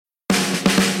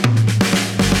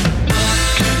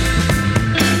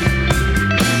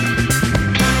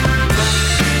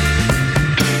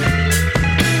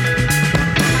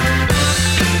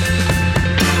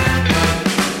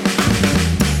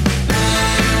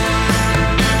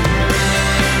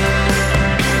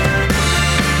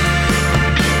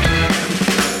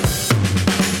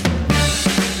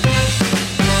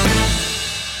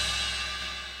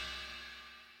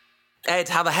Ed,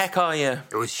 how the heck are you?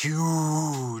 It was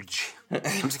huge.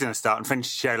 I'm just going to start and finish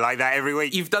the show like that every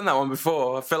week. You've done that one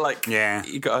before. I feel like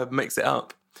you got to mix it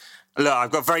up. Look,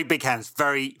 I've got very big hands.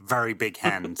 Very, very big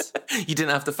hands. You didn't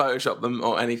have to Photoshop them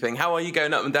or anything. How are you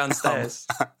going up and down stairs?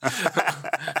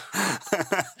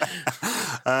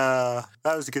 That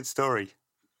was a good story.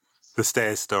 The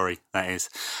stairs story, that is.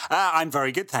 I'm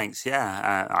very good, thanks.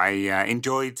 Yeah, I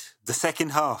enjoyed the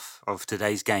second half of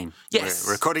today's game. Yes.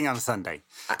 We're recording on Sunday.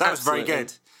 That was very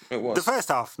good. It was. The first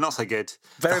half, not so good.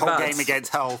 Very the whole bad. game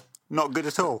against Hull, not good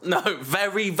at all. No, a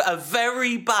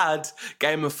very bad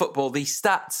game of football. The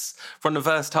stats from the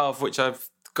first half, which I've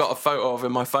got a photo of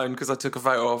in my phone because I took a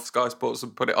photo of Sky Sports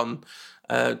and put it on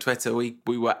Twitter. We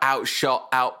were outshot,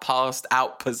 outpassed,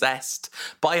 outpossessed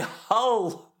by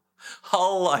Hull.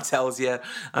 Hull, I tells you.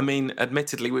 I mean,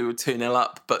 admittedly, we were 2-0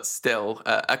 up, but still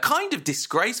a kind of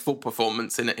disgraceful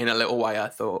performance in a little way, I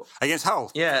thought. Against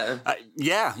Hull? Yeah.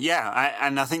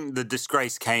 And I think the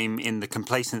disgrace came in the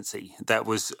complacency that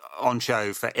was on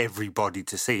show for everybody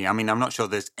to see. I mean, I'm not sure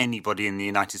there's anybody in the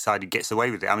United side who gets away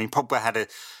with it. I mean, Pogba had a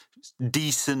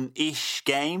decent-ish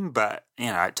game, but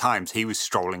at times he was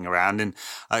strolling around, and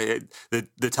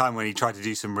the time when he tried to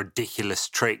do some ridiculous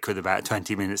trick with about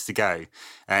 20 minutes to go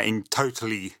in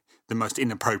totally the most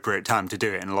inappropriate time to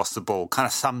do it and lost the ball kind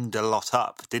of summed a lot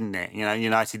up, didn't it?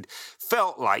 United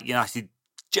felt like United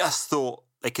just thought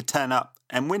they could turn up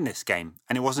and win this game,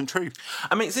 and it wasn't true.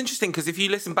 I mean, it's interesting because if you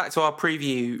listen back to our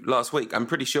preview last week, I'm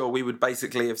pretty sure we would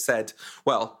basically have said,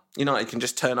 well, United can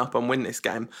just turn up and win this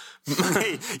game.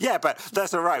 Yeah, but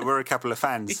that's all right. We're a couple of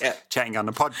fans chatting on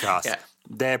the podcast. Yeah.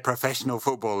 They're professional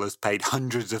footballers paid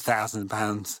hundreds of thousands of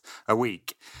pounds a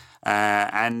week,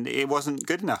 and it wasn't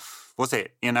good enough, was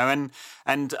it? And I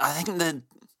think that,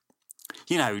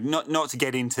 not to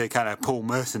get into kind of Paul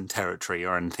Merson territory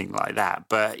or anything like that,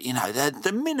 but,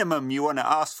 the minimum you want to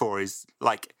ask for is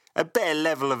like a better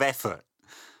level of effort.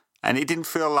 And it didn't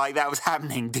feel like that was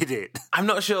happening, did it? I'm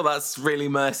not sure that's really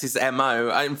Mercy's MO.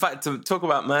 In fact, to talk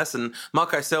about Merson,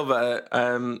 Marco Silva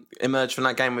emerged from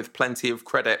that game with plenty of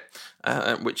credit,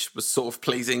 which was sort of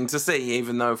pleasing to see,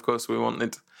 even though, of course, we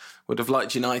would have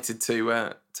liked United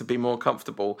to be more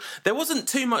comfortable. There wasn't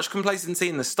too much complacency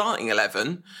in the starting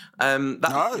 11.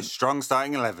 No, strong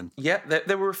starting 11. Yeah,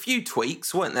 there were a few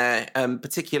tweaks, weren't there?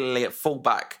 Particularly at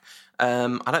fullback.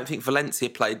 I don't think Valencia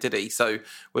played, did he? So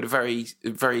with a very,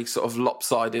 very sort of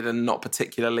lopsided and not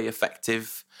particularly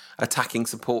effective attacking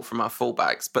support from our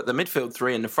fullbacks. But the midfield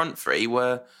three and the front three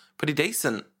were pretty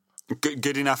decent.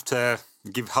 Good enough to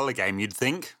give Hull a game, you'd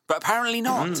think, but apparently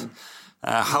not.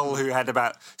 Hull, who had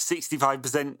about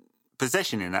 65%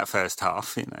 possession in that first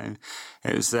half, it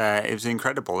was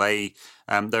incredible. They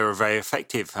were very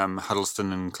effective.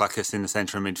 Huddleston and Cluckus in the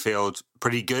centre of midfield,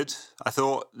 pretty good. I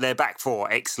thought their back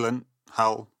four, excellent.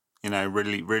 Hull,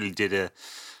 really did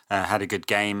had a good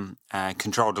game,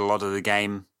 controlled a lot of the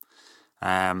game.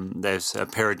 There's a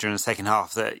period during the second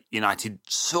half that United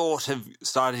sort of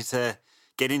started to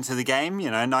get into the game.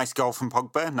 A nice goal from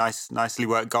Pogba, nicely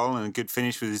worked goal and a good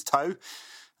finish with his toe.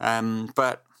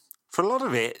 But for a lot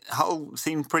of it, Hull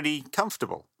seemed pretty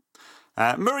comfortable.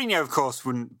 Mourinho, of course,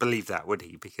 wouldn't believe that, would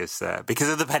he? Because of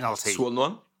the penalty. It's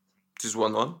 1-1. Just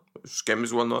 1-1. This game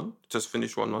is 1-1. Just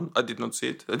finished 1-1. I did not see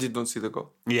it. I did not see the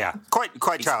goal. Yeah, quite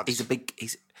childish.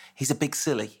 He's a big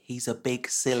silly. He's a big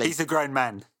silly. He's a grown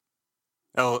man.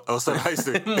 Or supposed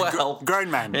to. Well,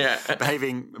 grown man. Yeah.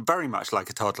 Behaving very much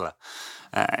like a toddler.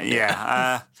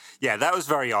 Yeah, that was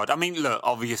very odd. I mean, look,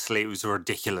 obviously it was a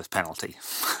ridiculous penalty.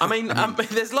 I mean,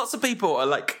 there's lots of people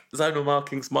like Zonal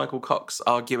Markings, Michael Cox,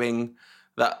 arguing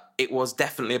that it was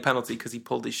definitely a penalty because he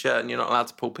pulled his shirt and you're not allowed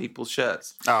to pull people's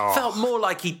shirts. Oh. Felt more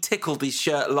like he tickled his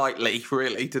shirt lightly,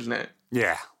 really, didn't it?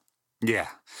 Yeah.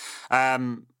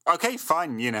 Okay,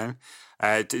 fine,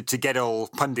 to get all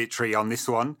punditry on this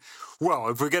one. Well,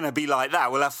 if we're going to be like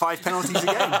that, we'll have 5 penalties a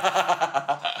game.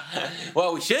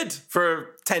 Well, we should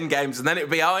for 10 games and then it'll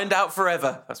be ironed out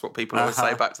forever. That's what people always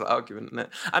say back to that argument, isn't it?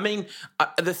 I mean,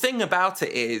 the thing about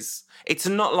it is, it's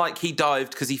not like he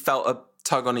dived because he felt a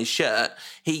tug on his shirt.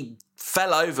 He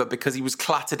fell over because he was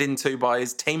clattered into by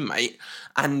his teammate,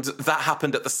 and that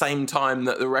happened at the same time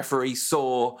that the referee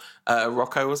saw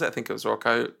Rocco, was it? I think it was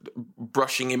Rocco,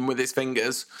 brushing him with his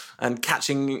fingers and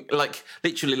catching,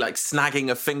 literally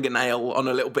snagging a fingernail on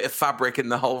a little bit of fabric in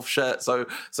the whole shirt, so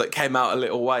it came out a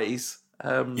little ways.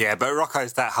 Yeah, but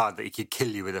Rocco's that hard that he could kill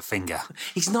you with a finger.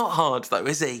 He's not hard, though,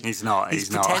 is he? He's not. He's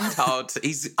pretend hard.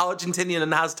 He's Argentinian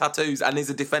and has tattoos and is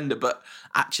a defender, but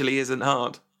actually isn't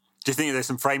hard. Do you think there's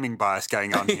some framing bias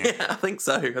going on here? Yeah, I think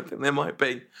so. I think there might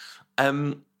be.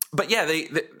 But yeah,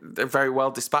 they're very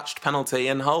well dispatched penalty,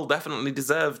 and Hull definitely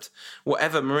deserved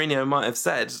whatever Mourinho might have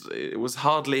said. It was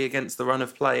hardly against the run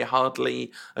of play,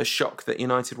 hardly a shock that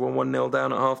United were 1-0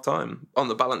 down at half-time on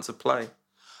the balance of play.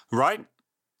 Right,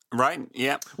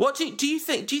 yeah. What do you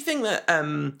think? Do you think that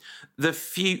the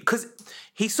few, because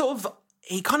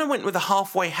he kind of went with a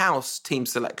halfway house team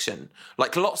selection,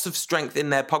 like lots of strength in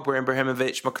there. Pogba,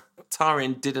 Ibrahimovic,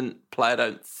 Mkhitaryan didn't play, I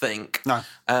don't think. No.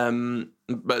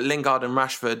 But Lingard and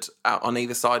Rashford out on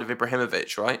either side of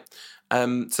Ibrahimovic, right?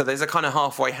 So there's a kind of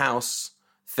halfway house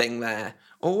thing there.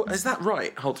 Or is that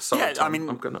right? Hold on, sorry. Yeah, Tom,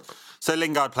 I'm gonna. So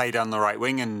Lingard played on the right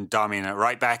wing and Darmian at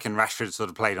right back, and Rashford sort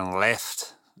of played on the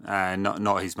left.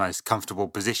 Not his most comfortable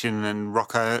position, and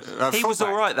Rocco. He was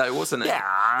all right though, wasn't he?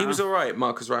 Yeah, he was all right.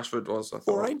 Marcus Rashford was. I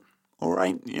thought. All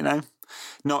right. You know,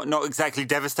 not exactly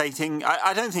devastating.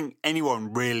 I don't think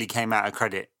anyone really came out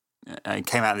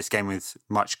of this game with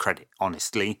much credit,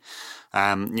 honestly.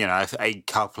 A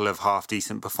couple of half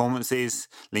decent performances.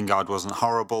 Lingard wasn't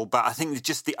horrible, but I think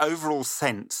just the overall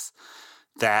sense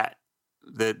that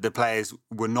the players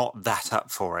were not that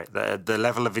up for it. The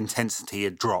level of intensity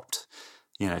had dropped,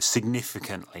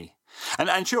 significantly.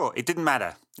 And sure, it didn't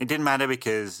matter. It didn't matter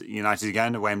because United are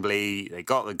going to Wembley. They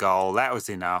got the goal. That was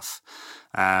enough.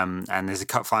 And there's a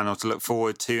cup final to look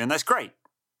forward to, and that's great.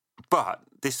 But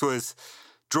this was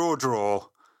draw,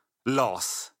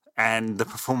 loss, and the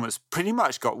performance pretty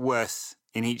much got worse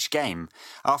in each game.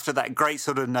 After that great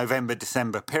sort of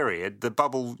November-December period, the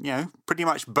bubble, pretty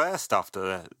much burst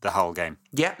after the whole game.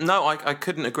 Yeah, no, I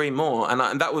couldn't agree more.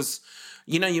 And that was...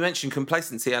 you mentioned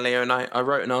complacency earlier, and I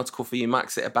wrote an article for you,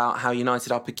 Maxit, about how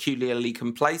United are peculiarly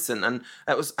complacent. And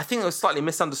I think it was slightly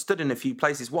misunderstood in a few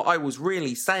places. What I was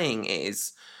really saying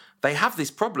is they have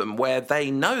this problem where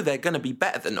they know they're going to be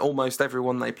better than almost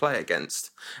everyone they play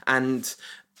against. And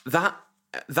that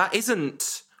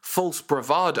isn't false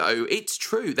bravado. It's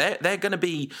true. They're going to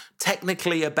be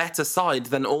technically a better side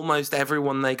than almost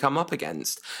everyone they come up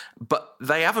against, but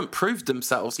they haven't proved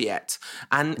themselves yet.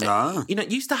 And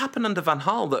it used to happen under Van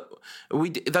Gaal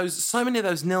that so many of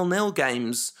those 0-0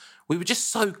 games, we were just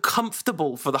so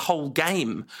comfortable for the whole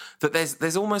game that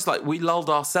there's almost like we lulled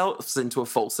ourselves into a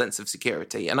false sense of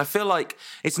security. And I feel like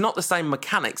it's not the same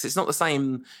mechanics. It's not the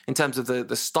same in terms of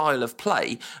the style of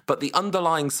play, but the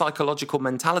underlying psychological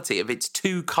mentality of it's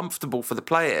too comfortable for the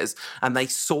players and they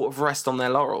sort of rest on their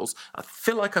laurels. I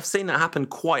feel like I've seen that happen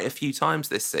quite a few times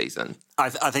this season. I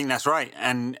think that's right.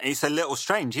 And it's a little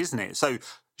strange, isn't it? So,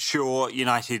 sure,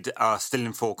 United are still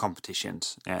in 4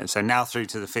 competitions. So now through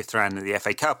to the 5th round of the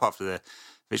FA Cup after the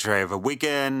victory over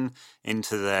Wigan,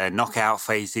 into the knockout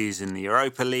phases in the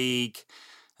Europa League,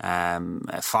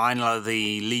 final of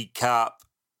the League Cup,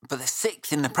 but they're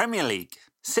 6th in the Premier League.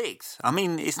 6th. I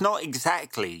mean, it's not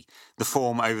exactly the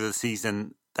form over the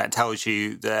season that tells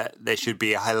you that there should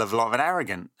be a hell of a lot of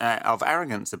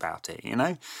arrogance about it,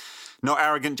 Not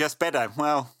arrogant, just better.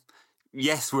 Well,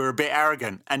 yes, we're a bit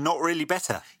arrogant and not really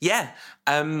better. Yeah.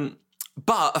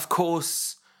 But, of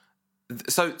course,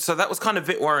 so that was kind of a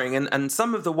bit worrying. And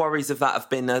some of the worries of that have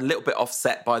been a little bit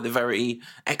offset by the very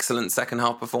excellent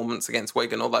second-half performance against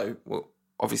Wigan, although, well,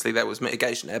 obviously there was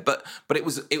mitigation there. But it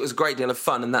was a great deal of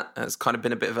fun, and that has kind of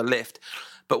been a bit of a lift.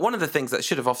 But one of the things that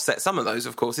should have offset some of those,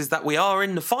 of course, is that we are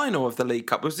in the final of the League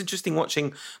Cup. It was interesting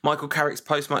watching Michael Carrick's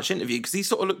post-match interview because he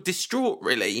sort of looked distraught,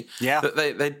 really, that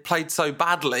they played so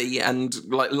badly and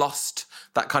lost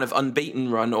that kind of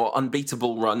unbeaten run or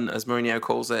unbeatable run, as Mourinho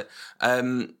calls it.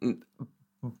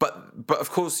 But of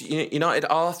course, United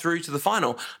are through to the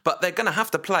final. But they're going to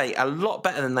have to play a lot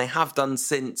better than they have done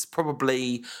since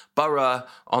probably Borough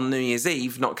on New Year's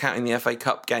Eve, not counting the FA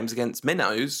Cup games against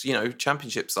minnows,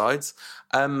 championship sides,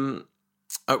 when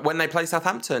they play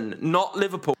Southampton, not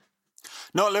Liverpool.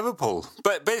 Not Liverpool.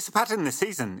 But it's a pattern this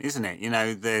season, isn't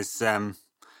it? There's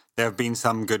there have been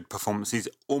some good performances,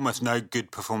 almost no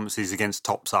good performances against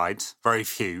top sides. Very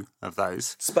few of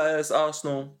those. Spurs,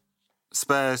 Arsenal,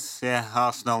 yeah,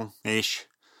 Arsenal-ish.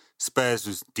 Spurs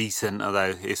was decent,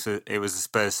 although it was a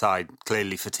Spurs side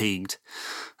clearly fatigued.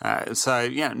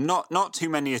 Not too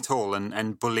many at all,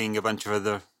 and bullying a bunch of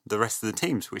the rest of the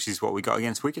teams, which is what we got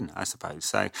against Wigan, I suppose.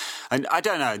 So, and I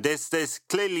don't know. There's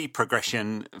clearly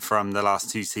progression from the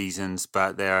last 2 seasons,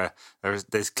 but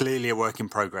there's clearly a work in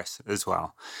progress as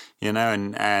well. And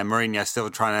Mourinho's still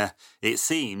trying to, it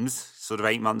seems, sort of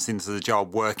 8 months into the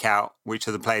job, work out which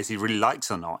of the players he really likes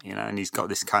or not. And he's got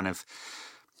this kind of,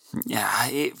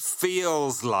 it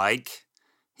feels like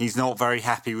he's not very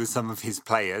happy with some of his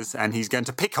players and he's going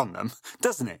to pick on them,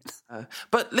 doesn't it?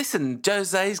 But listen,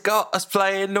 Jose's got us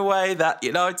playing the way that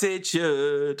United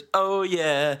should. Oh,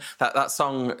 yeah. That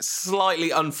song,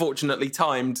 slightly unfortunately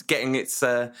timed, getting its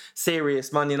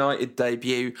serious Man United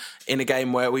debut in a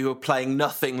game where we were playing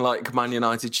nothing like Man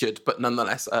United should, but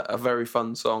nonetheless, a very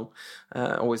fun song.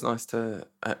 Always nice to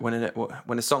when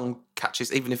a song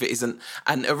catches, even if it isn't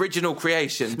an original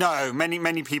creation. No,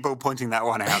 many people pointing that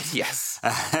one out. Yes.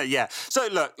 Yeah. So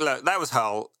look, that was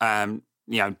Hull.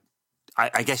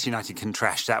 I guess United can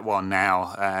trash that one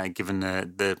now, given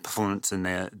the performance and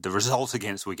the result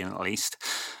against Wigan at least,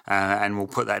 and we'll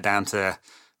put that down to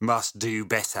must do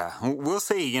better. We'll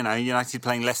see. United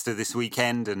playing Leicester this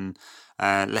weekend, and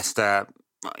Leicester,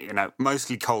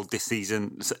 mostly cold this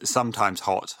season, sometimes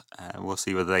hot. We'll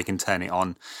see whether they can turn it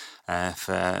on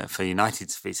for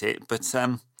United's visit, but.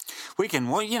 Wigan,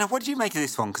 what do you make of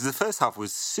this one? Because the first half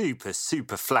was super,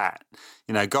 super flat.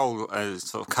 Goal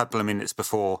sort of a couple of minutes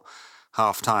before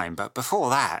half time, but before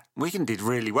that, Wigan did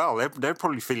really well. They're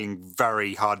probably feeling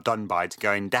very hard done by to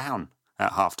going down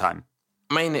at half time.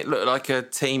 I mean, it looked like a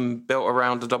team built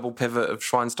around a double pivot of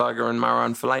Schweinsteiger and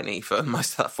Marouane Fellaini for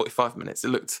most of that 45 minutes. It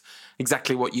looked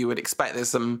exactly what you would expect. There's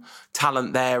some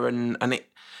talent there, and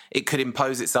it could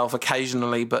impose itself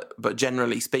occasionally, but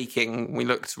generally speaking, we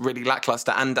looked really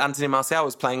lacklustre. And Anthony Martial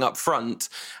was playing up front,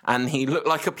 and he looked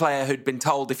like a player who'd been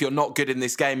told, if you're not good in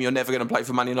this game, you're never going to play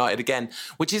for Man United again,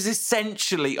 which is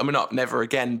essentially, not never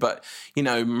again, but,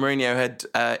 Mourinho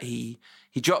had,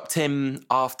 he dropped him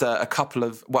after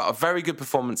a very good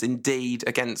performance indeed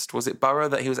against, was it Borough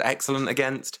that he was excellent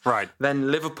against? Right.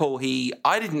 Then Liverpool,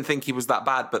 I didn't think he was that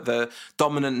bad, but the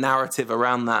dominant narrative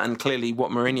around that, and clearly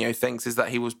what Mourinho thinks, is that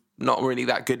he was not really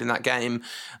that good in that game,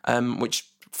 which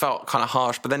felt kind of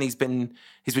harsh. But then he's been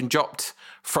dropped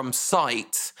from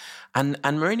sight. And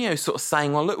Mourinho sort of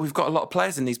saying, well, look, we've got a lot of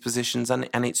players in these positions, and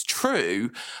it's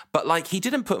true, but he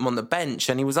didn't put them on the bench,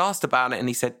 and he was asked about it, and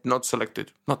he said, not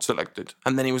selected.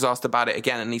 And then he was asked about it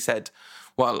again, and he said,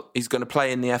 well, he's going to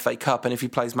play in the FA Cup, and if he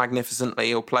plays magnificently,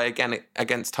 he'll play again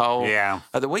against Hull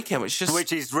at the weekend, which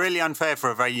is really unfair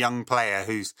for a very young player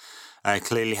who's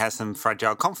clearly has some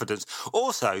fragile confidence.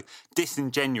 Also,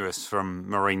 disingenuous from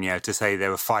Mourinho to say there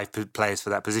were 5 players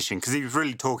for that position, because he was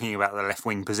really talking about the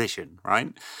left-wing position,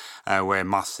 right? Where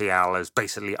Martial has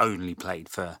basically only played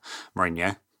for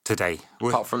Mourinho today.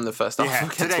 Apart from the first half. Yeah,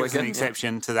 today was an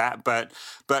exception to that. But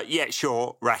yeah,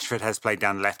 sure, Rashford has played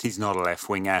down the left. He's not a left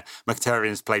winger.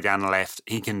 Mkhitaryan's played down the left.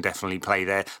 He can definitely play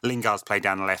there. Lingard's played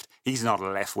down the left. He's not a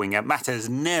left winger. Mata's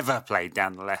never played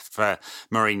down the left for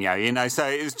Mourinho, so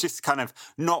it was just kind of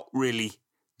not really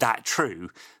that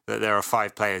true that there are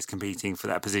 5 players competing for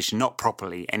that position, not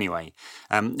properly anyway.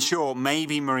 Sure,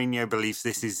 maybe Mourinho believes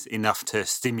this is enough to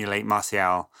stimulate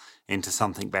Martial into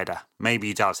something better. Maybe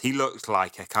he does. He looked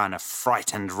like a kind of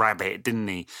frightened rabbit, didn't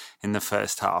he, in the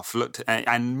first half? Looked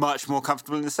and much more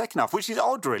comfortable in the second half, which is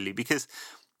odd, really, because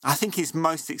I think his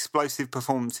most explosive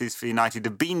performances for United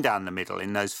have been down the middle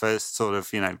in those first sort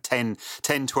of, 10,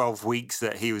 12 weeks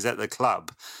that he was at the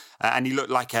club. And he looked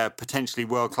like a potentially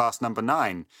world-class number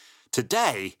 9.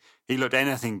 Today, he looked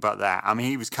anything but that. I mean,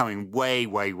 he was coming way,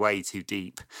 way, way too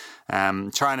deep,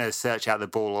 trying to search out the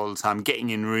ball all the time, getting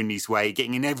in Rooney's way,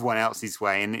 getting in everyone else's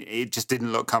way, and it just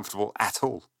didn't look comfortable at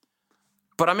all.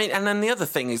 But I mean, and then the other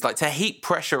thing is to heap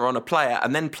pressure on a player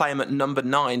and then play him at number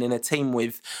 9 in a team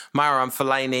with Marouane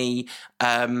Fellaini,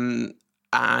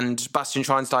 and Bastian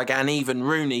Schweinsteiger and even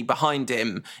Rooney behind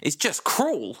him is just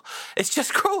cruel. It's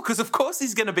just cruel because, of course,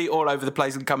 he's going to be all over the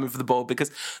place and coming for the ball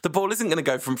because the ball isn't going to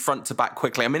go from front to back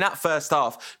quickly. I mean, that first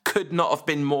half could not have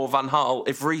been more Van Gaal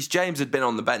if Reece James had been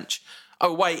on the bench.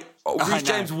 Oh, wait. Reece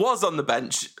James was on the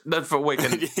bench for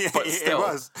Wigan. Yeah, but still. It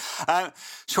was.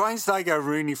 Schweinsteiger,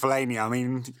 Rooney, Fellaini, I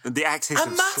mean, the axis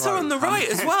and Mata on the right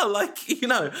as well.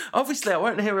 Obviously I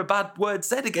won't hear a bad word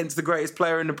said against the greatest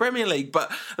player in the Premier League,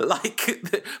 but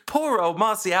poor old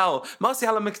Martial and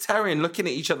Mkhitaryan looking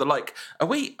at each other like, are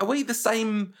we the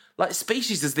same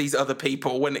species as these other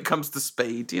people when it comes to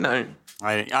speed, I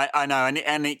know,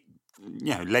 and it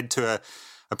led to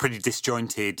a pretty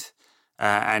disjointed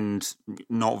and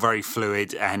not very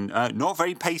fluid and not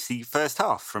very pacey first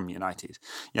half from United.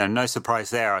 No surprise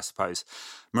there, I suppose.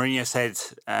 Mourinho said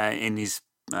in his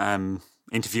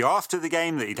interview after the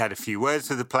game that he'd had a few words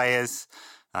with the players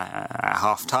at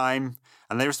half-time,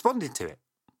 and they responded to it,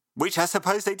 which I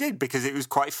suppose they did because it was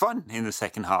quite fun in the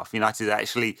second half. United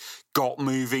actually got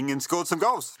moving and scored some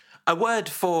goals. A word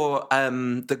for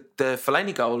the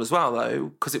Fellaini goal as well, though,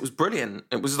 because it was brilliant.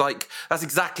 It was like, that's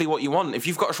exactly what you want. If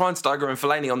you've got Schweinsteiger and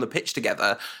Fellaini on the pitch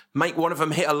together, make one of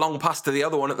them hit a long pass to the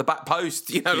other one at the back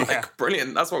post.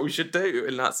 Brilliant. That's what we should do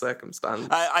in that circumstance.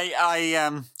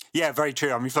 Yeah, very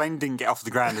true. I mean, Fellaini didn't get off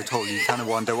the ground at all. You kind of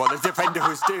wonder what the defender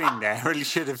was doing there. Really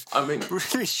should have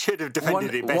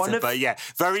defended it better. But yeah,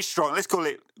 very strong. Let's call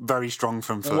it very strong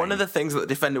from Fellaini. One of the things that the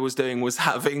defender was doing was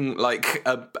having like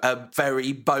a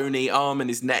very bony arm in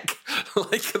his neck.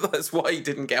 Like that's why he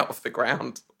didn't get off the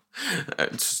ground.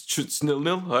 It's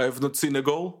 0-0. I have not seen a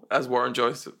goal, as Warren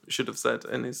Joyce should have said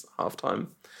in his halftime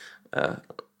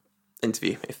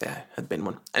interview, if there had been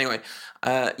one. Anyway,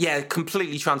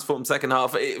 completely transformed second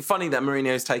half. Funny that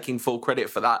Mourinho's taking full credit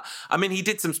for that. I mean, he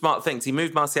did some smart things. He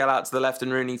moved Martial out to the left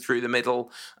and Rooney through the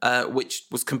middle, which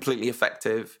was completely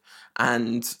effective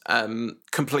and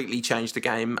completely changed the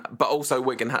game. But also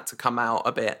Wigan had to come out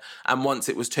a bit. And once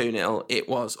it was 2-0, it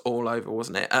was all over,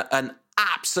 wasn't it? An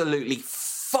absolutely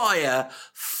fire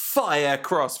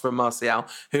cross from Martial,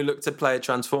 who looked to play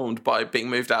transformed by being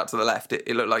moved out to the left.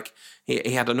 It looked like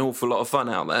he had an awful lot of fun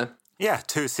out there. Yeah,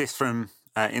 2 assists from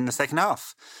in the second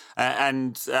half.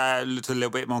 And looked a little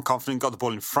bit more confident, got the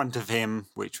ball in front of him,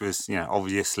 which was,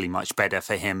 obviously much better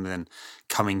for him than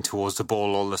coming towards the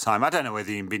ball all the time. I don't know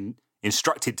whether he'd been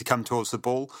instructed to come towards the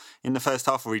ball in the first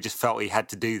half, or he just felt he had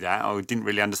to do that, or didn't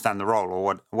really understand the role,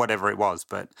 or whatever it was.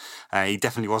 But he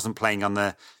definitely wasn't playing on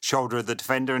the shoulder of the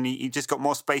defender, and he just got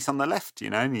more space on the left,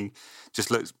 and he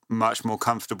just looked much more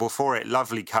comfortable for it.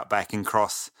 Lovely cutback and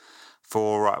cross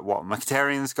for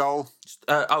Mkhitaryan's goal?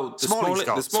 Smalling's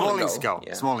goal.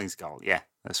 Yeah. Smalling's goal. Yeah,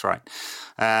 that's right.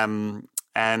 And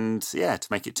to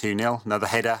make it 2-0, another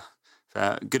header.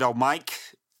 Good old Mike.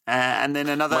 And then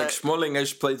another... Mike Smalling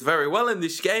has played very well in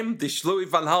this game, this Louis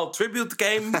van Gaal tribute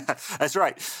game. That's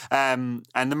right. And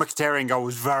the Mkhitaryan goal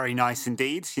was very nice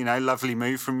indeed. Lovely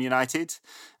move from United.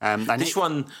 And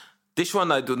This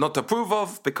one I do not approve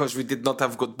of because we did not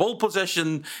have good ball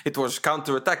possession. It was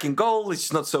counter-attacking goal.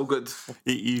 It's not so good.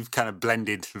 You've kind of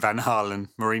blended Van Gaal and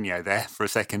Mourinho there for a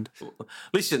second.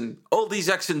 Listen, all these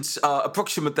accents are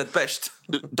approximate at best.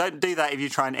 Don't do that if you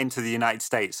try and enter the United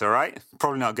States, all right?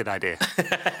 Probably not a good idea.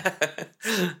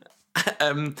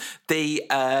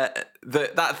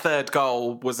 That third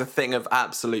goal was a thing of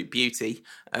absolute beauty.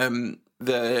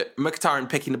 The Mkhitaryan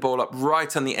picking the ball up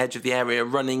right on the edge of the area,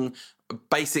 running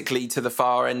basically to the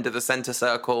far end of the centre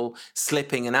circle,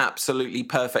 slipping an absolutely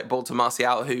perfect ball to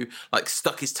Martial, who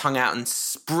stuck his tongue out and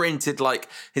sprinted like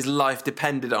his life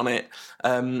depended on it,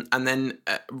 and then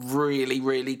really,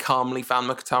 really calmly found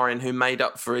Mkhitaryan, who made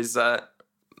up for his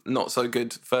not so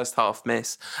good first half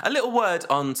miss. A little word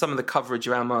on some of the coverage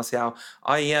around Martial.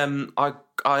 I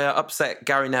upset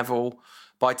Gary Neville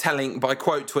by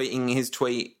quote tweeting his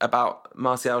tweet about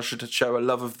Martial should show a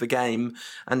love of the game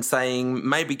and saying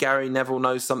maybe Gary Neville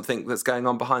knows something that's going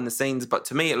on behind the scenes, but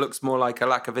to me it looks more like a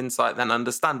lack of insight than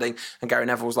understanding. And Gary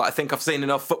Neville was like, I think I've seen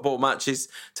enough football matches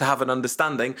to have an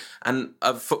understanding and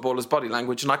of footballers' body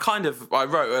language. And I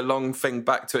wrote a long thing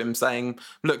back to him saying,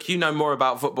 look, you know more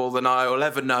about football than I will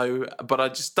ever know, but I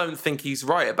just don't think he's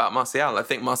right about Martial. I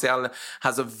think Martial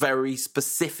has a very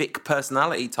specific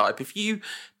personality type. If you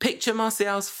picture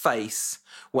Martial's face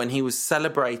when he was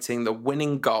celebrating the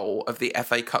winning goal of the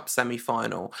FA Cup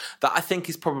semi-final, that I think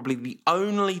is probably the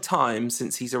only time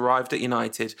since he's arrived at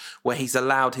United where he's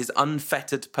allowed his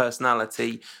unfettered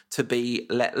personality to be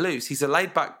let loose. He's a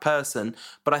laid-back person,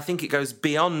 but I think it goes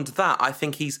beyond that. I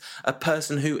think he's a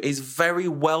person who is very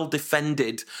well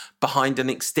defended behind an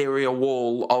exterior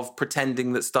wall of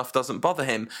pretending that stuff doesn't bother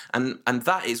him. And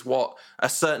that is what a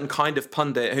certain kind of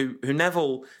pundit who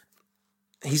Neville...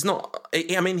 He's not...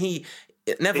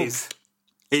 Neville...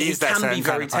 He can be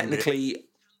very technically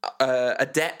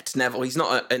adept, Neville. He's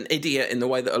not an idiot in the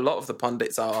way that a lot of the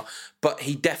pundits are, but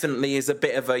he definitely is a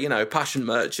bit of a, passion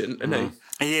merchant, isn't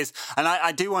he? He is. And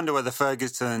I do wonder whether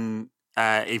Ferguson,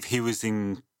 if he was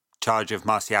in charge of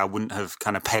Martial, wouldn't have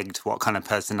kind of pegged what kind of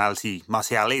personality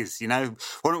Martial is.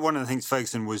 One of the things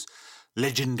Ferguson was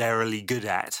legendarily good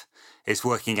at is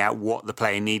working out what the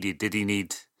player needed. Did he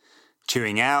need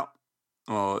chewing out?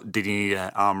 Or did he need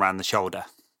an arm around the shoulder?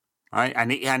 Right,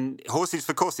 and horses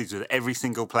for courses with every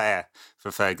single player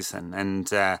for Ferguson, and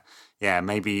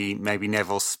maybe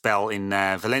Neville's spell in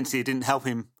Valencia didn't help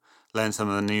him learn some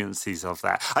of the nuances of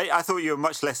that. I thought you were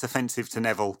much less offensive to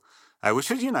Neville, which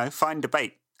was fine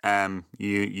debate.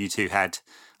 You two had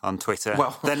on Twitter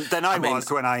than I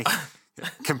was when I.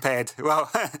 Compared, a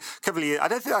couple of years. I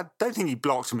don't think he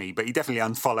blocked me, but he definitely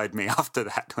unfollowed me after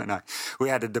that when we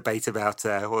had a debate about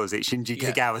Shinji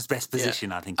Kagawa's best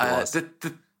position. I think it was.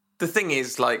 The thing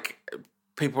is,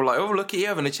 people were like, oh, look at you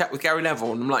having a chat with Gary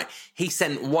Neville. And I'm like, he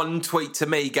sent one tweet to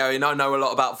me going, I know a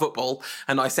lot about football.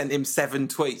 And I sent him 7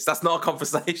 tweets. That's not a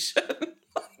conversation.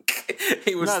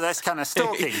 No, that's kind of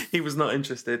stalking. He was not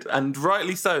interested. And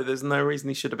rightly so. There's no reason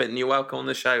he should have been. You're welcome on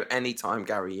the show anytime,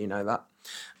 Gary. You know that.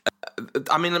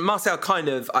 I mean, Martial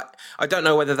I don't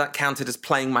know whether that counted as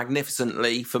playing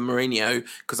magnificently for Mourinho,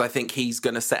 because I think he's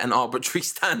going to set an arbitrary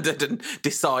standard and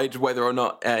decide whether or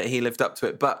not he lived up to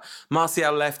it. But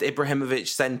Martial left, Ibrahimovic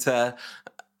centre,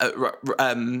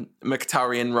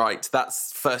 Mkhitaryan right.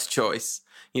 That's first choice.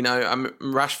 You know,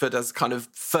 Rashford as kind of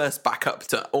first backup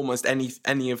to almost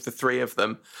any of the three of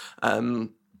them.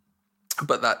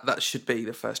 But that should be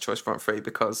the first choice front three,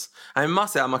 because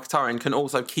Martial and Mkhitaryan can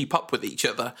also keep up with each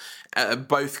other,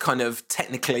 both kind of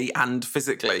technically and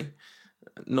physically.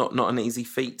 Not an easy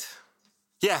feat.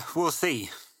 Yeah, we'll see.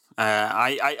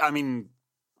 I mean,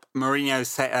 Mourinho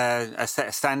set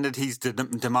a standard he's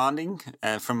demanding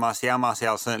from Martial.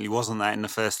 Martial certainly wasn't that in the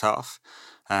first half.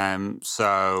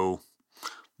 So,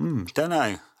 don't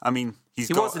know. I mean, he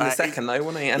was in the second though,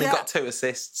 wasn't he? And he got 2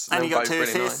 assists. And he got 2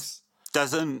 assists. Nice.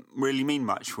 Doesn't really mean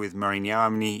much with Mourinho. I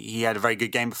mean, he had a very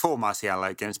good game before Martial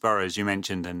against Borough, as you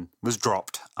mentioned, and was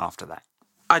dropped after that.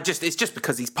 It's just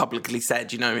because he's publicly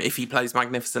said, you know, if he plays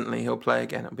magnificently, he'll play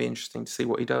again. It'll be interesting to see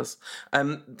what he does.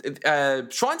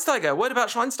 Schweinsteiger, word about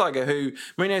Schweinsteiger, who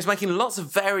Mourinho is making lots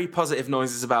of very positive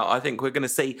noises about. I think we're going to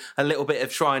see a little bit of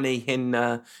Schweini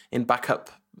in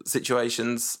backup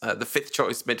situations, the 5th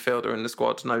choice midfielder in the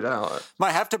squad, no doubt.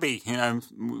 Might have to be. You know,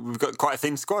 we've got quite a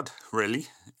thin squad, really.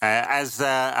 As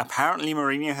apparently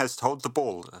Mourinho has told the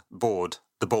board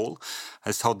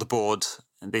has told the board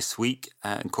this week,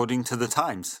 according to the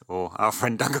Times, or our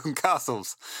friend Duncan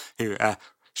Castles, who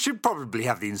should probably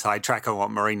have the inside track on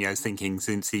what Mourinho's thinking,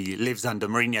 since he lives under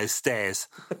Mourinho's stairs.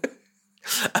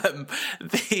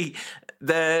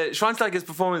 The Schweinsteiger's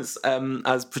performance,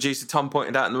 as producer Tom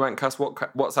pointed out in the Rantcast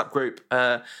WhatsApp group,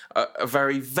 are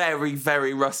very, very,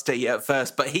 very rusty at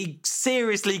first, but he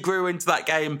seriously grew into that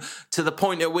game to the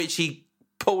point at which he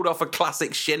pulled off a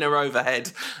classic Shinner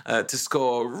overhead to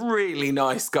score a really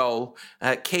nice goal.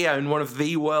 Keown, one of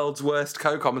the world's worst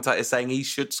co-commentators, saying he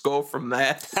should score from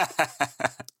there.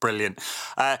 Brilliant.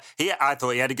 I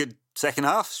thought he had a good second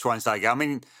half, Schweinsteiger. I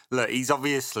mean, look, he's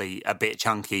obviously a bit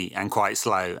chunky and quite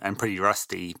slow and pretty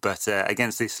rusty, but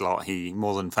against this lot, he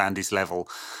more than found his level.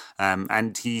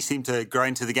 And he seemed to grow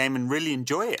into the game and really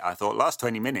enjoy it, I thought. Last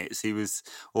 20 minutes, he was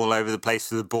all over the place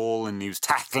with the ball, and he was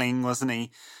tackling, wasn't he?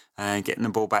 Getting the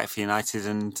ball back for United,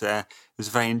 and it was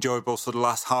very enjoyable for the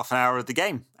last half an hour of the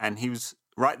game, and he was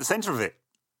right at the centre of it.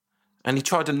 And he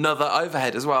tried another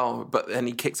overhead as well, but then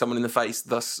he kicked someone in the face,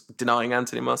 thus denying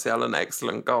Anthony Martial an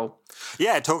excellent goal.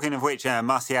 Yeah, talking of which,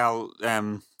 Martial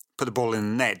put the ball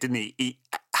in the net, didn't he?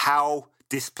 How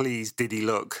displeased did he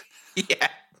look? Yeah,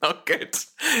 not good.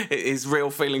 His real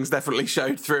feelings definitely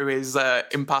showed through his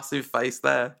impassive face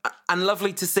there. And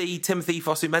lovely to see Timothy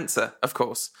Fosu-Mensah, of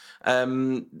course,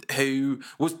 who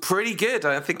was pretty good.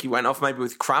 I think he went off maybe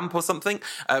with cramp or something,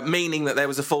 meaning that there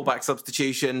was a fullback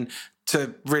substitution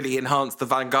to really enhance the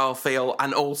Van Gaal feel,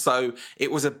 and also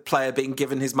it was a player being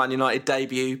given his Man United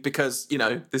debut because, you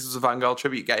know, this was a Van Gaal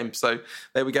tribute game. So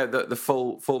there we go, the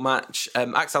full match.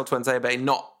 Axel Tuanzebe,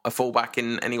 not a fullback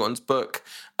in anyone's book,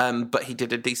 but he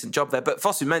did a decent job there. But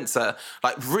Fosu-Mensah,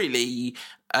 like, really,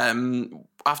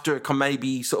 after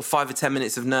maybe sort of 5 or 10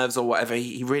 minutes of nerves or whatever,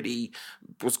 he really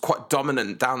was quite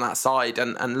dominant down that side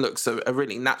and looks a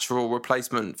really natural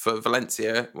replacement for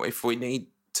Valencia if we need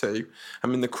to. I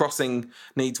mean, the crossing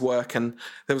needs work, and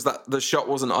there was the shot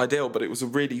wasn't ideal, but it was a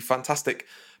really fantastic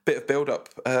bit of build-up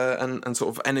and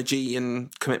sort of energy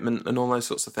and commitment and all those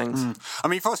sorts of things. I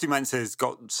mean, Fosu-Mensah has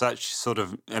got such sort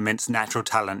of immense natural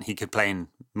talent. He could play in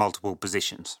multiple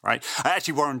positions, right?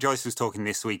 Actually, Warren Joyce was talking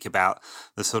this week about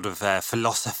the sort of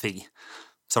philosophy,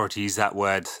 sorry to use that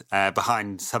word,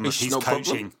 behind some of his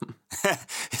coaching.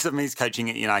 Some of his coaching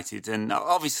at United. And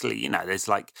obviously, you know, there's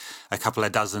like a couple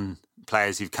of dozen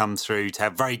players who've come through to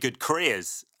have very good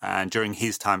careers during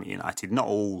his time at United. Not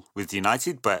all with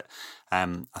United, but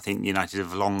I think United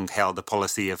have long held the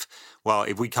policy of, well,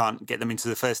 if we can't get them into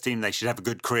the first team, they should have a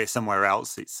good career somewhere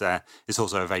else. It's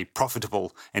also a very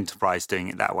profitable enterprise doing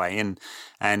it that way.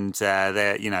 And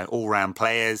they're, you know, all-round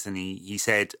players. And he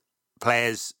said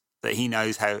players that he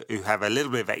knows who have a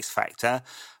little bit of X factor.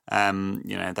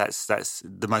 You know, that's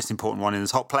the most important one in the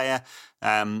top player.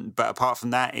 But apart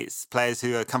from that, it's players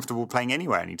who are comfortable playing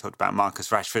anywhere. And he talked about Marcus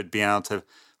Rashford being able to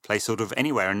play sort of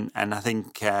anywhere. And I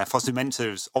think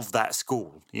Fosu-Mensah is of that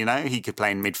school. You know, he could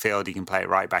play in midfield, he can play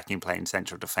right back, he can play in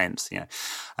central defence. You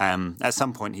know, at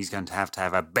some point he's going to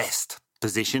have a best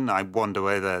position. I wonder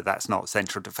whether that's not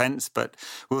central defence, but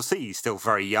we'll see. He's still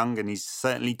very young and he's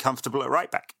certainly comfortable at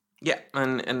right back. Yeah,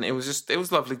 and it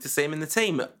was lovely to see him in the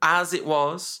team, as it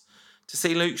was to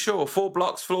see Luke Shaw. 4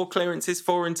 blocks, 4 clearances,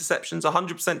 4 interceptions,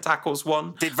 100% tackles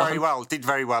won. Did very well.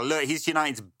 Look, he's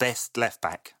United's best left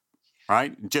back,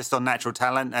 right? Just on natural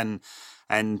talent, and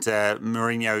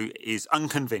Mourinho is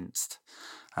unconvinced.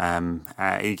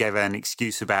 He gave an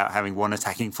excuse about having one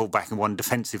attacking fullback and one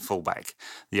defensive fullback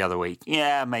the other week.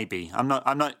 Yeah, maybe. I'm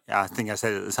not. I think I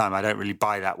said at the time I don't really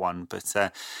buy that one,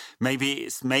 but maybe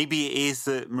it is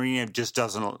that Mourinho just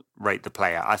doesn't rate the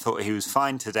player. I thought he was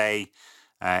fine today.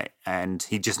 And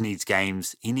he just needs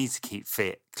games. He needs to keep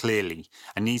fit, clearly,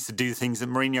 and needs to do things that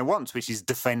Mourinho wants, which is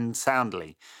defend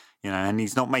soundly. And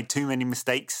he's not made too many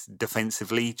mistakes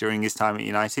defensively during his time at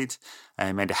United.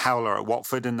 He made a howler at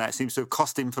Watford, and that seems to have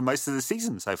cost him for most of the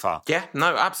season so far. Yeah,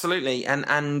 no, absolutely,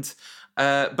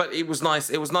 but it was nice.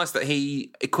 It was nice that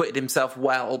he acquitted himself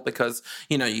well, because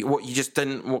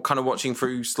watching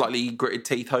through slightly gritted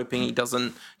teeth, hoping he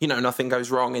doesn't, nothing goes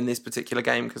wrong in this particular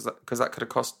game, because that could have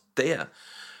cost dear.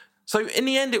 So in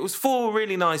the end, it was 4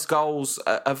 really nice goals,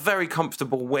 a very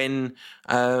comfortable win,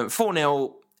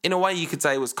 4-0. In a way, you could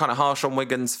say it was kind of harsh on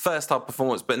Wigan's first half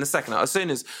performance, but in the second half, as soon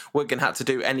as Wigan had to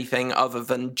do anything other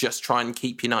than just try and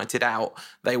keep United out,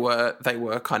 they were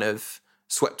kind of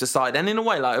swept aside. And in a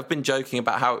way, like, I've been joking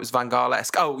about how it was Van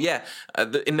Gaal-esque. Oh, yeah,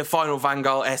 in the final Van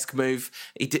Gaal-esque move,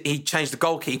 he changed the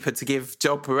goalkeeper to give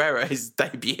Joel Pereira his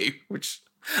debut, which,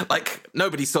 like,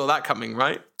 nobody saw that coming,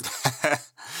 right?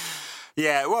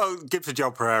 Yeah, well, good for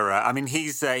Joel Pereira. I mean, he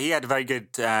had a very good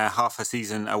half a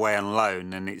season away on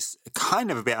loan, and it's kind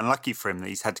of a bit unlucky for him that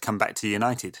he's had to come back to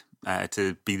United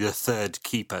to be the third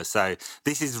keeper. So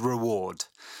this is reward,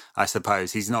 I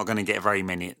suppose. He's not going to get very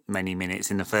many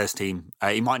minutes in the first team.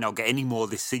 He might not get any more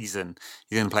this season.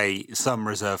 He's going to play some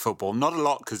reserve football. Not a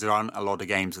lot, because there aren't a lot of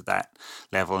games at that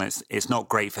level, and it's not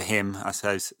great for him. I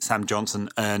suppose Sam Johnson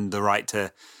earned the right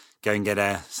to go and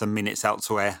get some minutes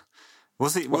elsewhere. We'll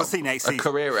see next season. A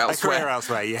career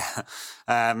elsewhere, yeah.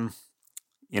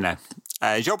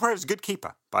 Joel Pereira's a good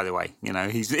keeper, by the way.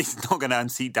 He's not going to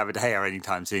unseat David De Gea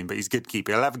anytime soon, but he's a good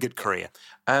keeper. He'll have a good career.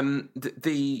 How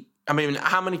many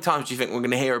times do you think we're going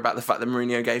to hear about the fact that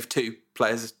Mourinho gave 2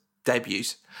 players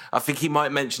debuts? I think he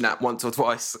might mention that once or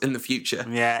twice in the future.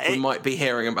 Yeah, we might be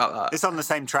hearing about that. It's on the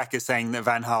same track as saying that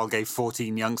Van Gaal gave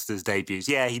 14 youngsters debuts.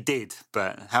 Yeah, he did,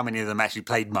 but how many of them actually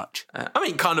played much?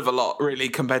 Kind of a lot, really,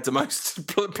 compared to most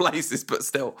places, but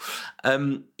still.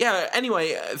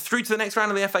 Anyway, through to the next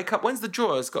round of the FA Cup. When's the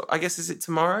draw? I guess, is it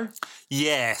tomorrow?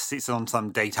 Yes, it's on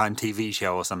some daytime TV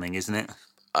show or something, isn't it?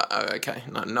 Okay,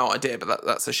 no idea, but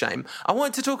that's a shame. I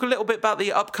wanted to talk a little bit about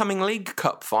the upcoming League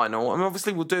Cup final, and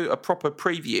obviously we'll do a proper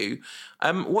preview.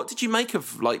 What did you make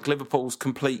of Liverpool's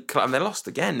complete? And they lost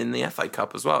again in the FA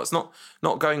Cup as well. It's not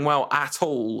going well at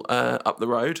all up the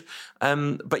road.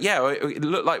 But yeah, it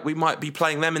looked like we might be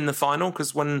playing them in the final,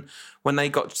 because when they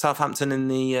got Southampton in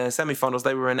the semi-finals,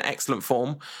 they were in excellent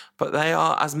form. But they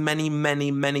are, as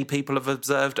many people have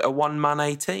observed, a one-man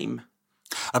A team.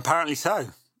 Apparently so.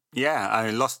 Yeah,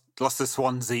 I lost to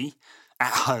Swansea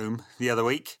at home the other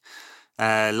week.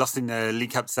 Lost in the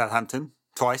League Cup to Southampton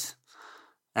twice.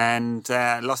 And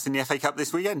lost in the FA Cup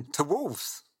this weekend to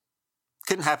Wolves.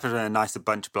 Couldn't happen to a nicer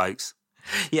bunch of blokes.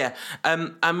 Yeah,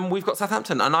 and we've got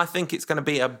Southampton, and I think it's going to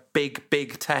be a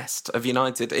big test of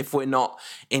United if we're not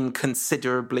in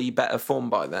considerably better form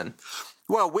by then.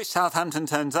 Well, which Southampton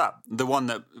turns up? The one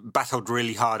that battled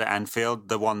really hard at Anfield,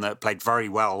 the one that played very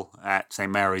well at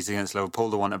St Mary's against Liverpool,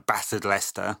 the one that battered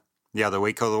Leicester the other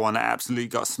week, or the one that absolutely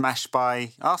got smashed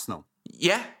by Arsenal?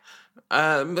 Yeah,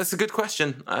 that's a good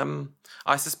question.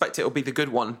 I suspect it'll be the good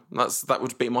one. That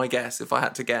would be my guess if I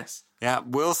had to guess. Yeah,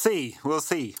 we'll see.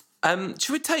 Should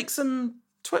we take some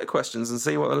Twitter questions and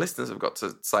see what the listeners have got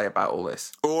to say about all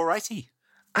this? Alrighty.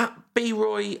 At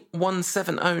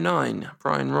BRoy1709,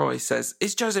 Brian Roy says,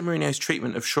 is Jose Mourinho's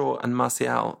treatment of Shaw and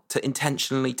Martial to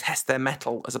intentionally test their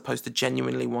mettle as opposed to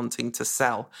genuinely wanting to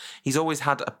sell? He's always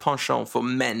had a penchant for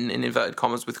men, in inverted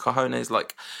commas, with cojones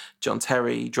like John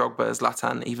Terry, Drogba,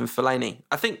 Zlatan, even Fellaini.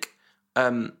 I think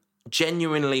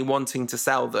genuinely wanting to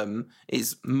sell them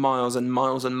is miles and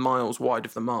miles and miles wide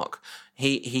of the mark.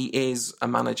 He is a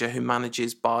manager who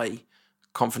manages by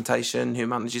confrontation, who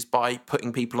manages by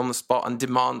putting people on the spot and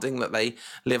demanding that they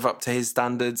live up to his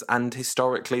standards. And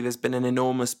historically, there's been an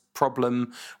enormous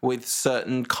problem with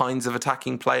certain kinds of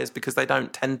attacking players because they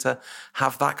don't tend to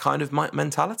have that kind of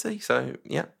mentality. So,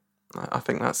 yeah, I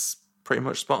think that's pretty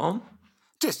much spot on.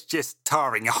 just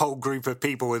tarring a whole group of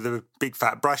people with a big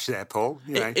fat brush there, Paul.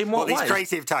 You know, in what way?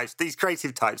 These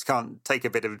creative types can't take a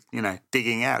bit of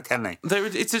digging out, can they?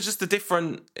 It's just a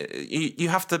different. You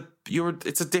have to.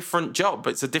 It's a different job.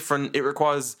 It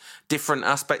requires different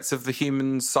aspects of the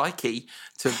human psyche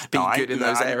to be good in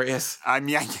those areas. I'm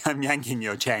yanking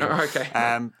your chain. Oh,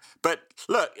 okay. But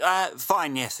look,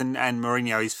 fine, yes, and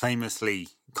Mourinho is famously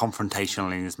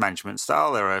confrontational in his management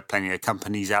style. There are plenty of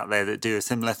companies out there that do a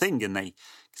similar thing, and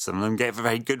some of them get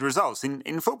very good results.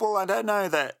 In football, I don't know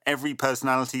that every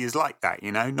personality is like that.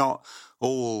 Not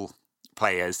all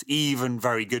players, even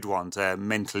very good ones, are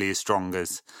mentally as strong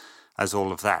as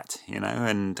all of that.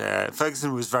 And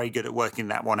Ferguson was very good at working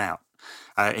that one out.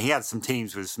 He had some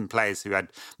teams with some players who had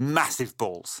massive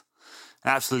balls,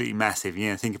 absolutely massive.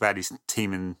 Think about his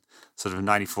team in sort of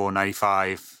 94,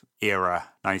 95 era,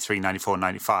 93, 94,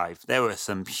 95. There were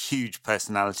some huge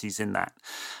personalities in that.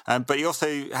 But he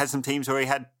also had some teams where he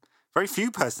had very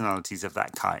few personalities of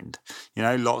that kind.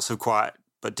 Lots of quiet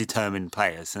but determined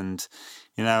players. And,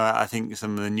 I think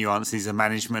some of the nuances of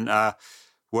management are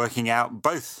working out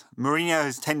both. Mourinho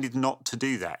has tended not to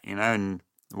do that, and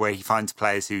where he finds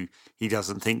players who he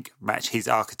doesn't think match his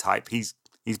archetype, he's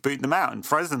booted them out and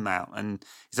frozen them out. And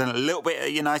he's done a little bit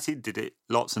at United, did it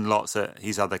lots and lots at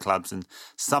his other clubs. And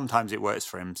sometimes it works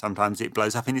for him. Sometimes it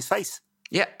blows up in his face.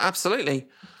 Yeah, absolutely.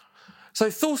 So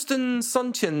Thorsten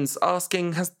Suntjens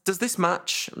asking, does this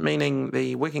match, meaning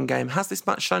the Wigan game, has this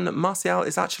match shown that Martial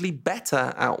is actually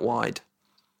better out wide?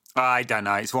 I don't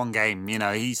know. It's one game.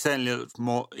 He certainly looked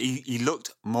more. He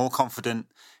looked more confident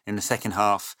in the second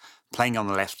half, playing on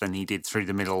the left than he did through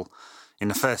the middle in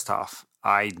the first half.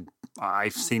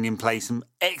 I've seen him play some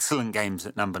excellent games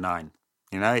at number 9.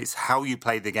 It's how you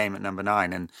play the game at number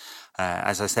 9. And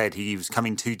as I said, he was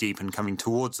coming too deep and coming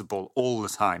towards the ball all the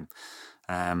time.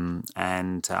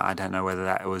 And I don't know whether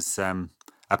that was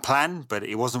a plan, but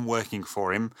it wasn't working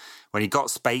for him. When he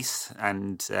got space,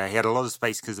 and he had a lot of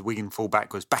space because the Wigan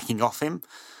fullback was backing off him,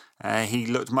 he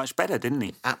looked much better, didn't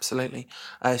he? Absolutely.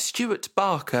 Stuart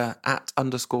Barker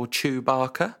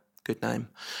 @_ChewBarker. Good name.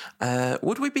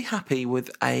 Would we be happy with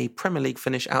a Premier League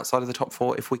finish outside of the top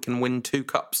 4 if we can win 2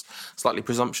 cups? Slightly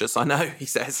presumptuous, I know, he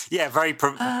says. Yeah, very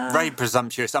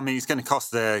presumptuous. I mean, it's going to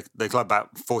cost the club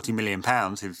about £40 million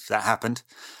if that happened.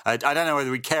 I don't know whether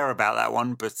we care about that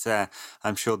one, but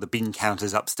I'm sure the bean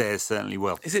counters upstairs certainly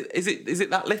will. Is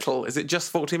it that little? Is it just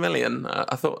 40 million?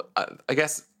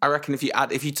 I reckon if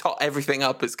you tot everything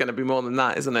up, it's going to be more than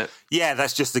that, isn't it? Yeah,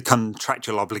 that's just the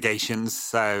contractual obligations.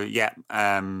 So, yeah,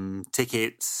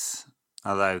 tickets,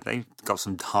 although they've got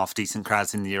some half-decent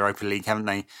crowds in the Europa League, haven't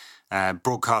they?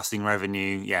 Broadcasting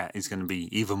revenue, is going to be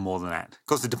even more than that. Of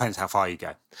course, it depends how far you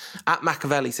go.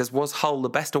 Machiavelli says, was Hull the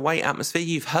best away atmosphere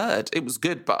you've heard? It was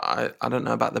good, but I don't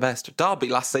know about the best. Derby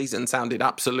last season sounded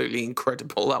absolutely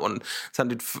incredible. That one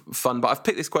sounded fun. But I've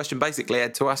picked this question basically,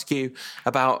 Ed, to ask you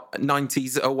about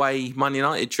 90s away Man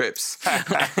United trips.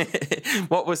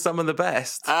 What were some of the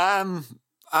best?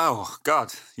 Oh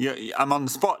God, I'm on the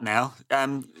spot now.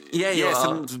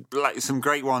 Some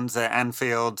great ones at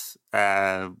Anfield,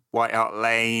 White Hart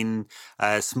Lane,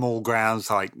 small grounds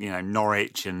like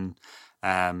Norwich, and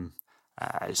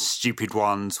stupid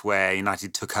ones where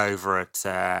United took over at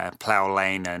Plough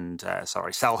Lane and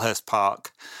Selhurst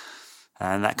Park.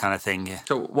 And that kind of thing. Yeah.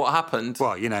 So what happened?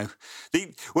 Well,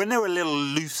 when they were a little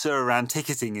looser around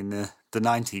ticketing in the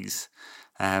 90s,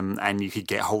 and you could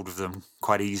get hold of them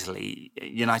quite easily,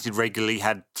 United regularly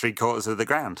had 3/4 of the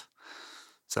ground.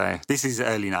 So this is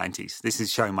early 90s. This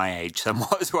is showing my age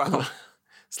somewhat as well.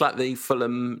 It's like the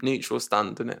Fulham neutral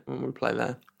stand, isn't it, when we play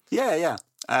there? Yeah.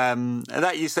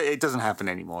 That you say it doesn't happen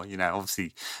anymore.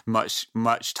 Obviously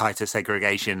much tighter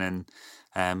segregation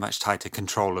and much tighter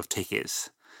control of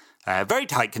tickets. Very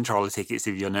tight control of tickets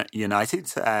if you're United,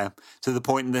 to the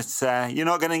point that you're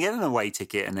not going to get an away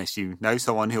ticket unless you know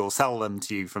someone who will sell them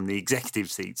to you from the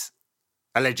executive seats,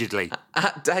 allegedly.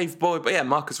 Dave Boyd, but yeah,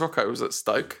 Marcus Rocco was at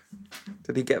Stoke.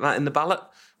 Did he get that in the ballot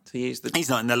to use the? He's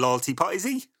not in the loyalty pot, is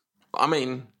he? I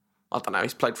mean, I don't know.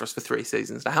 He's played for us for 3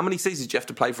 seasons. Now, how many seasons do you have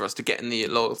to play for us to get in the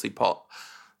loyalty pot?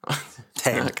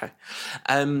 10. Okay.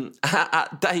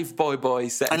 Dave Boy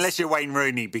says... Unless you're Wayne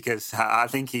Rooney, because I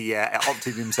think he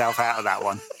opted himself out of that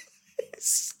one.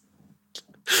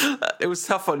 It was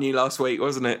tough on you last week,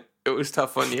 wasn't it? It was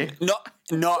tough on you.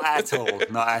 Not at all.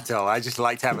 Not at all. I just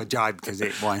like to have a jibe because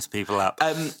it winds people up.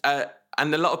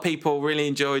 And a lot of people really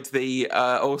enjoyed the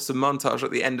awesome montage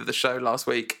at the end of the show last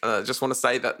week. I just want to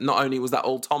say that not only was that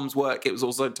all Tom's work, it was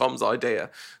also Tom's idea.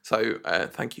 So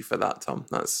thank you for that, Tom.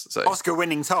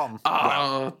 Oscar-winning Tom.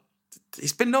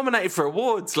 He's been nominated for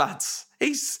awards, lads.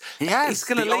 He's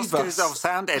going to leave Oscars us. of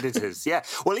sound editors. Yeah.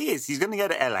 Well, he is. He's going to go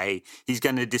to LA. He's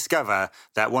going to discover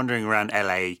that wandering around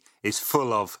LA is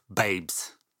full of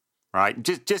babes. Right?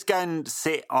 Just go and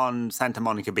sit on Santa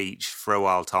Monica Beach for a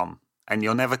while, Tom, and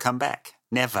you'll never come back.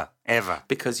 Never, ever.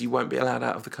 Because you won't be allowed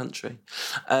out of the country.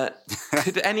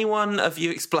 Could anyone of you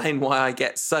explain why I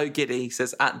get so giddy,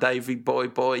 says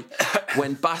 @DavyBoyBoy,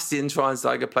 when Bastian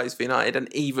Schweinsteiger plays for United,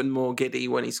 and even more giddy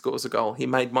when he scores a goal? He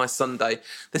made my Sunday.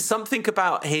 There's something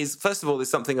about first of all, there's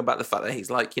something about the fact that he's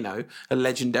like, a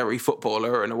legendary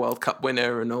footballer and a World Cup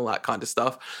winner and all that kind of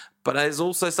stuff. But there's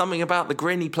also something about the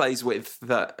grin he plays with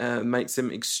that makes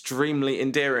him extremely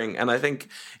endearing. And I think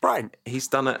he's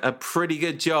done a pretty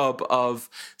good job of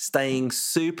staying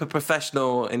super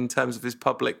professional in terms of his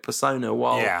public persona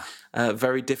while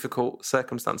very difficult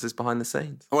circumstances behind the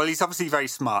scenes. Well, he's obviously very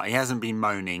smart. He hasn't been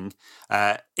moaning.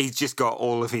 He's just got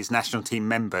all of his national team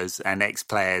members and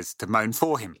ex-players to moan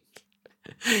for him.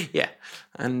 Yeah.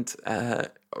 And...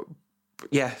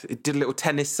 he did a little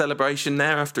tennis celebration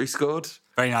there after he scored.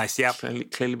 Very nice, yeah.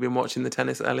 Clearly been watching the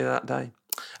tennis earlier that day.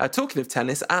 Talking of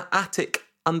tennis,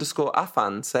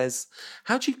 Attic_Afan says,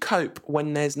 how do you cope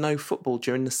when there's no football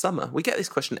during the summer? We get this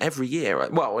question every year,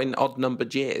 well, in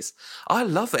odd-numbered years. I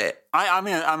love it. I'm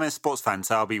a sports fan,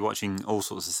 so I'll be watching all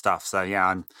sorts of stuff. So,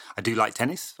 yeah, I do like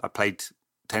tennis. I played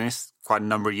tennis quite a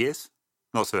number of years.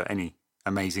 Not to any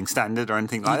amazing standard or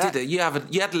anything like that. You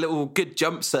had a little good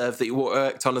jump serve that you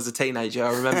worked on as a teenager.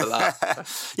 I remember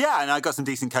that. Yeah, and I got some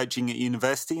decent coaching at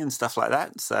university and stuff like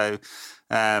that. So,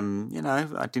 I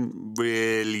didn't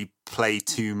really play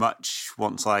too much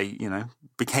once I,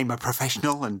 became a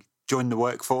professional and joined the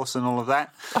workforce and all of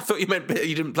that. I thought you meant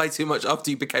you didn't play too much after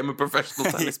you became a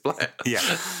professional tennis player. Yeah.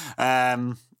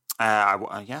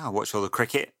 I watch all the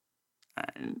cricket.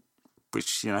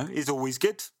 Which, is always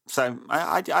good. So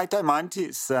I don't mind.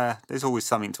 It's there's always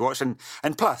something to watch. And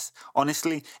plus,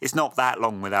 honestly, it's not that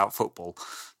long without football.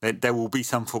 There will be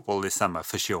some football this summer,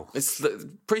 for sure. The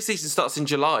pre-season starts in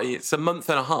July. It's a month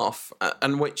and a half,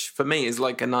 and which, for me, is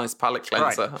like a nice palate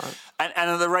cleanser. Right. And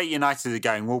at the rate United are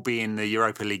going, we'll be in the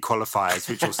Europa League qualifiers,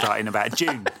 which will start in about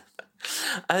June.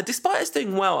 Despite us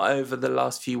doing well over the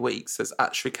last few weeks, as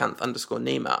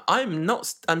 @Shrikant_Nima,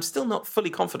 I'm still not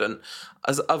fully confident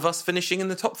of us finishing in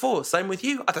the top four. Same with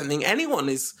you. I don't think anyone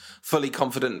is fully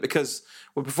confident because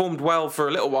we performed well for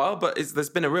a little while, but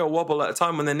there's been a real wobble at a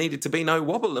time when there needed to be no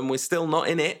wobble, and we're still not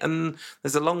in it. And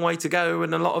there's a long way to go,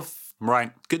 and a lot of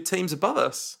good teams above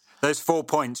us. Those 4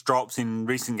 points drops in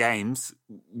recent games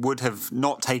would have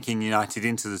not taken United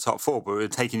into the top four, but would have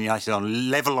taken United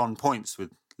on level on points with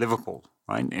Liverpool,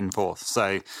 right, in fourth.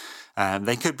 So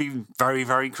they could be very,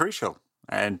 very crucial.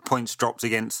 And points dropped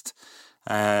against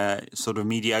sort of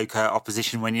mediocre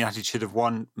opposition when United should have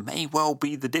won may well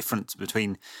be the difference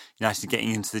between United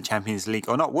getting into the Champions League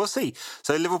or not. We'll see.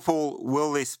 So Liverpool,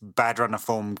 will this bad run of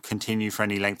form continue for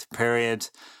any length of period?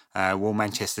 Will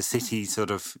Manchester City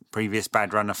sort of previous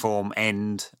bad run of form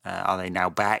end? Are they now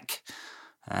back?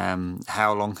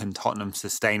 How long can Tottenham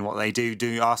sustain what they do?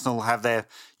 Do Arsenal have their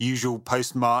usual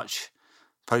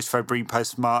post-February,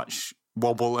 post-March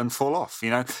wobble and fall off?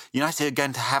 United are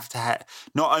going to have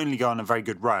not only go on a very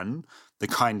good run, the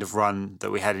kind of run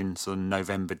that we had in sort of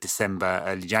November, December,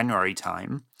 early January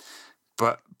time,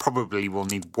 but probably will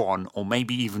need one or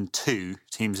maybe even two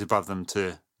teams above them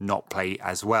to not play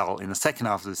as well in the second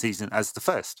half of the season as the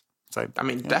first. So,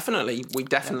 definitely. We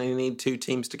definitely need two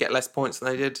teams to get less points than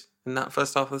they did in that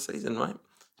first half of the season, right?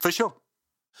 For sure.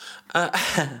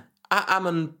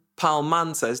 Ammon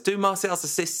Palman says, do Martial's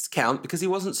assists count? Because he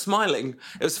wasn't smiling.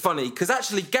 It was funny, because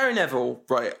actually Gary Neville,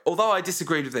 right, although I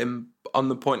disagreed with him on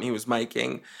the point he was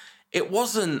making, it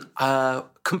wasn't a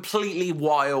completely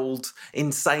wild,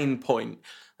 insane point.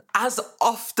 As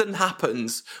often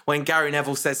happens when Gary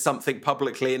Neville says something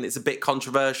publicly and it's a bit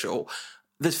controversial,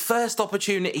 the first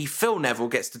opportunity Phil Neville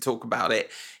gets to talk about it,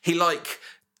 he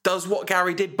does what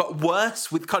Gary did, but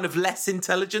worse, with kind of less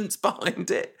intelligence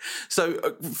behind it.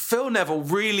 So Phil Neville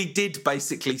really did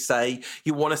basically say,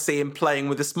 you want to see him playing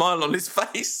with a smile on his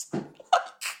face.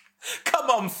 Come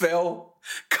on, Phil.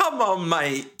 Come on,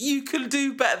 mate. You can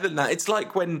do better than that. It's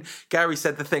like when Gary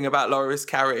said the thing about Loris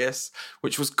Karius,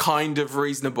 which was kind of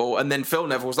reasonable, and then Phil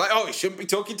Neville was like, oh, he shouldn't be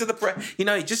talking to the press. He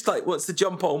just wants to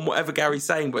jump on whatever Gary's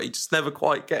saying, but he just never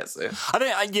quite gets it.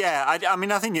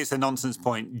 I think it's a nonsense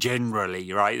point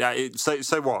generally, right?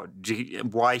 So what?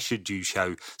 Why should you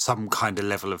show some kind of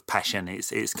level of passion?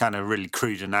 It's kind of really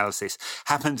crude analysis.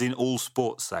 Happens in all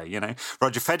sports, though,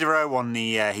 Roger Federer won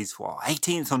his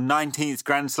 18th or 19th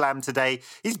Grand Slam today. say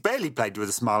he's barely played with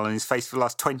a smile on his face for the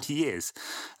last 20 years.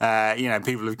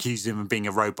 People have accused him of being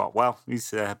a robot. Well,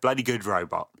 he's a bloody good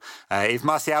robot. If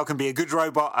Martial can be a good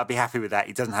robot, I'd be happy with that.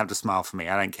 He doesn't have to smile for me.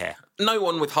 I don't care. No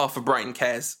one with half a brain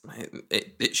cares.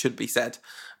 It should be said.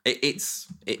 It's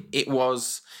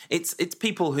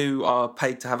people who are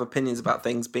paid to have opinions about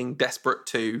things being desperate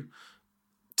to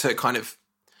kind of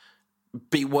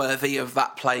be worthy of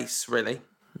that place, really.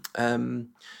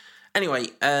 Anyway,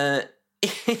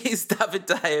 is David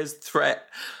De Gea's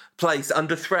place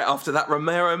under threat after that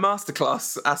Romero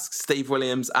masterclass? Asks Steve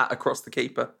Williams at Across the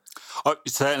Keeper. Oh,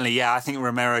 certainly, yeah. I think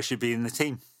Romero should be in the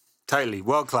team. Totally,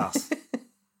 world class.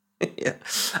 Yeah,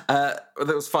 that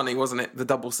was funny, wasn't it? The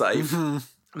double save. Mm-hmm.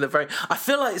 I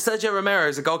feel like Sergio Romero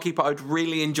is a goalkeeper I'd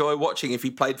really enjoy watching if he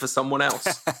played for someone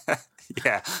else.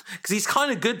 Yeah. Because he's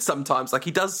kind of good sometimes. Like,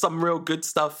 he does some real good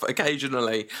stuff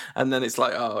occasionally, and then it's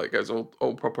like, it goes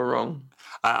all proper wrong.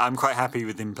 I'm quite happy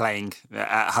with him playing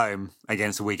at home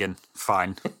against Wigan.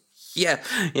 Fine. Yeah,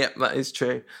 that is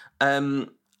true.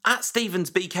 At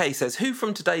Stevens BK says, who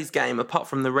from today's game, apart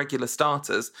from the regular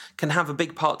starters, can have a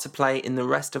big part to play in the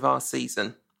rest of our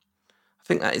season? I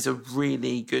think that is a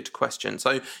really good question.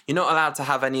 So you're not allowed to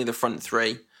have any of the front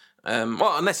three.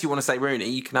 Unless you want to say Rooney,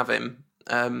 you can have him.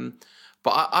 But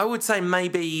I would say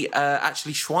maybe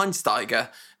actually Schweinsteiger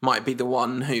might be the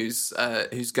one who's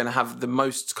going to have the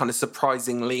most kind of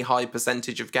surprisingly high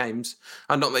percentage of games.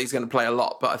 And not that he's going to play a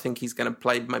lot, but I think he's going to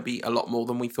play maybe a lot more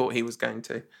than we thought he was going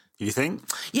to. You think?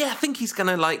 Yeah, I think he's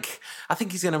going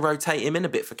to rotate him in a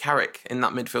bit for Carrick in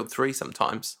that midfield three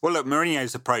sometimes. Well, look,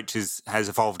 Mourinho's approach has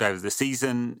evolved over the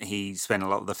season. He spent a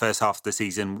lot of the first half of the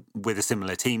season with a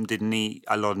similar team, didn't he?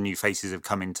 A lot of new faces have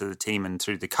come into the team, and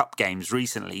through the cup games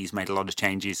recently, he's made a lot of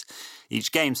changes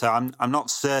each game. So I'm not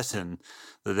certain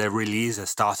that there really is a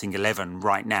starting 11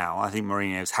 right now. I think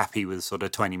Mourinho's happy with sort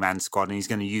of 20-man squad, and he's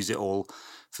going to use it all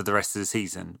for the rest of the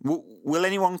season. Will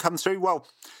anyone come through? Well,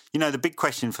 the big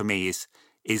question for me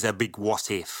is a big what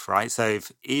if, right? So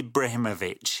if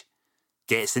Ibrahimovic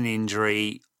gets an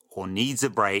injury or needs a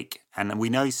break, and we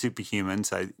know he's superhuman,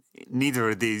 so neither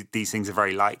of these things are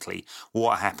very likely,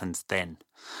 what happens then?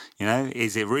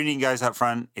 Is it Rooney goes up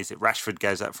front? Is it Rashford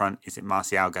goes up front? Is it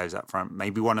Martial goes up front?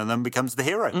 Maybe one of them becomes the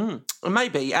hero.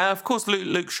 Maybe. Of course,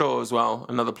 Luke Shaw as well,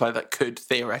 another player that could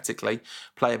theoretically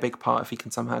play a big part if he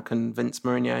can somehow convince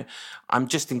Mourinho. I'm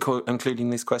just including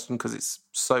this question because it's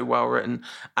so well written.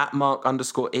 At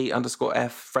Mark_E_F,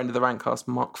 friend of the Rantcast,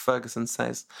 Mark Ferguson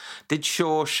says, did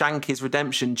Shaw shank his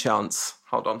redemption chance?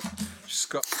 Hold on.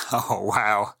 Oh,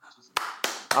 wow.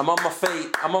 I'm on my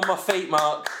feet,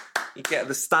 Mark. You get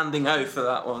the standing O for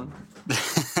that one.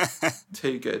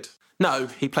 Too good. No,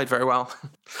 he played very well.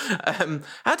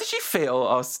 How did you feel,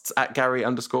 asked at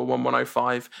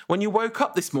Gary_1105, when you woke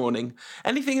up this morning?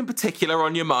 Anything in particular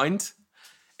on your mind?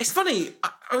 It's funny,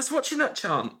 I was watching that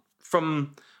chant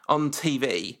on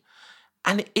TV,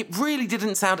 and it really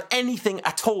didn't sound anything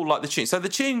at all like the tune. So the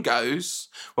tune goes,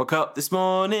 woke up this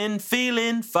morning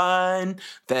feeling fine.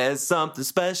 There's something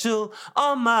special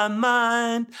on my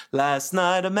mind. Last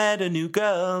night I met a new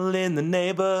girl in the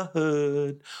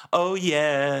neighbourhood. Oh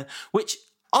yeah. Which,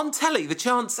 on telly, the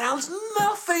chant sounds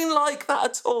nothing like that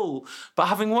at all. But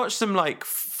having watched some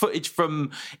footage from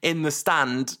in the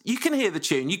stand, you can hear the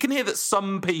tune. You can hear that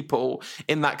some people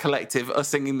in that collective are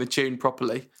singing the tune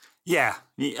properly. Yeah.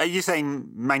 Are you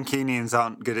saying Mancunians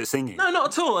aren't good at singing? No, not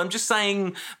at all. I'm just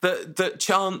saying that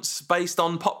chants based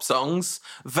on pop songs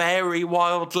vary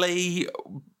wildly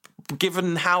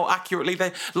given how accurately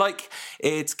they...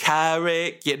 it's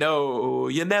Carrick, you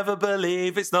never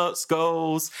believe it's not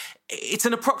Scholes. It's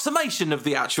an approximation of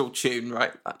the actual tune,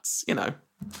 right? That's,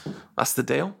 that's the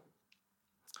deal.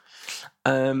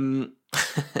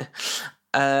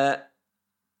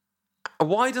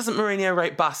 Why doesn't Mourinho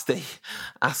rate Basti?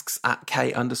 Asks at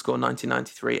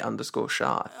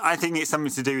K_1993_shy. I think it's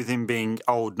something to do with him being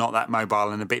old, not that mobile,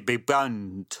 and a bit big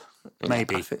boned.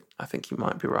 Maybe. Yeah, I think you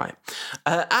might be right.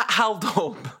 At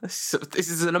Haldorp, this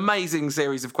is an amazing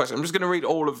series of questions. I'm just going to read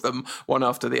all of them one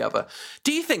after the other.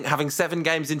 Do you think having 7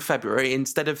 games in February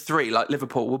instead of 3 like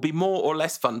Liverpool will be more or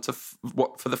less fun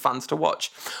for the fans to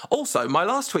watch? Also, my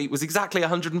last tweet was exactly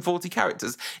 140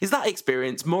 characters. Is that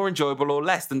experience more enjoyable or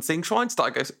less than seeing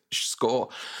Schweinsteiger score?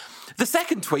 The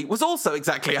second tweet was also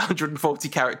exactly 140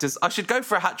 characters. I should go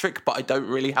for a hat-trick, but I don't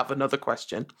really have another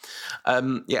question.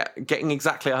 Getting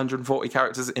exactly 140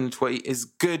 characters in a tweet is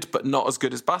good, but not as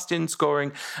good as Bastian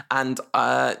scoring. And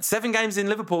 7 games in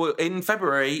Liverpool in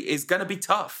February is going to be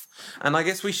tough. And I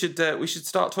guess we should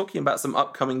start talking about some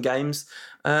upcoming games.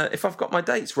 if I've got my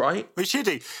dates right. We should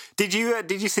do. Did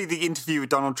you see the interview with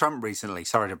Donald Trump recently?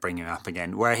 Sorry to bring him up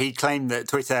again, where he claimed that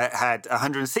Twitter had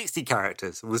 160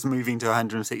 characters, was moving to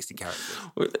 160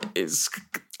 characters.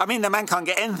 I mean, the man can't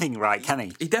get anything right, can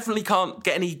he? He definitely can't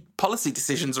get any policy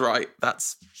decisions right.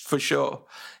 That's for sure.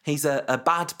 He's a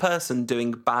bad person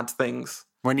doing bad things.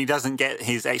 When he doesn't get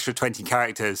his extra 20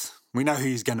 characters, we know who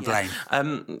he's going to blame.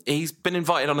 He's been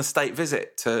invited on a state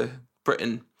visit to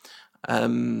Britain.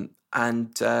 And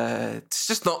it's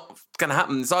just not going to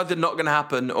happen. It's either not going to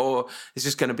happen or it's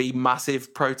just going to be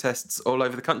massive protests all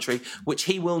over the country, which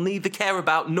he will neither care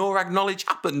about nor acknowledge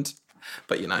happened.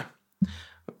 But, you know,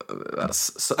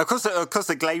 that's... Of course,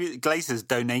 the Glazers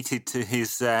donated to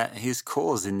his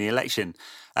cause in the election.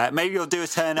 Maybe he'll do a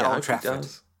turn at Old Trafford.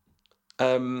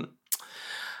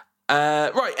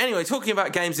 Right, anyway, talking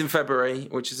about games in February,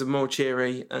 which is a more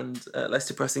cheery and less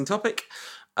depressing topic.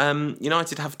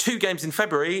 United have 2 games in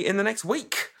February in the next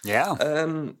week. Yeah.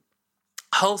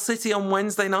 Hull City on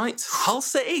Wednesday night. Hull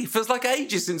City. Feels like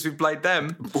ages since we've played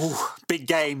them. Ooh, big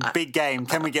game.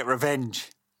 Can we get revenge?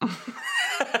 It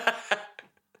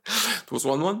was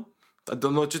 1-1. I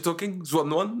don't know what you're talking. It was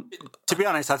 1-1. To be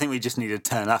honest, I think we just need to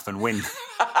turn up and win.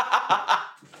 I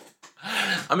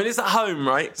mean, it's at home,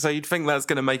 right? So you'd think that's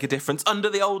going to make a difference. Under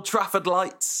the Old Trafford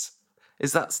lights.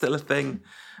 Is that still a thing?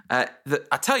 I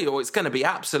tell you, it's going to be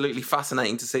absolutely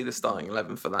fascinating to see the starting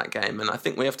 11 for that game, and I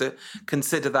think we have to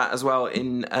consider that as well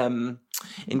in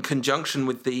conjunction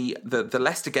with the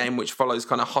Leicester game, which follows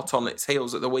kind of hot on its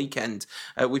heels at the weekend.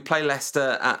 We play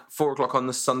Leicester at 4:00 on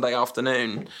the Sunday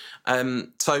afternoon,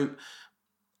 so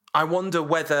I wonder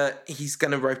whether he's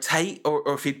going to rotate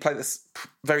or if he'd play this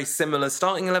very similar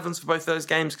starting 11s for both those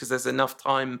games because there's enough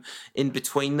time in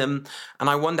between them, and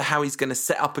I wonder how he's going to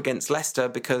set up against Leicester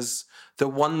because the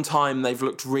one time they've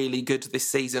looked really good this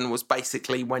season was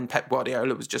basically when Pep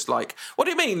Guardiola was just like, what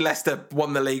do you mean Leicester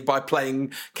won the league by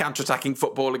playing counter-attacking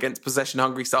football against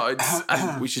possession-hungry sides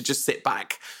and we should just sit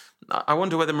back? I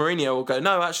wonder whether Mourinho will go,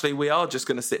 no, actually, we are just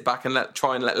going to sit back and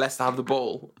try and let Leicester have the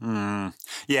ball.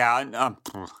 Yeah,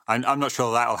 I'm not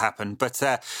sure that'll happen, but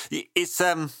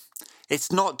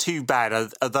it's not too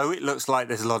bad, although it looks like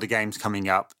there's a lot of games coming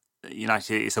up.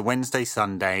 United, it's a Wednesday,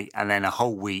 Sunday, and then a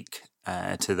whole week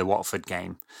to the Watford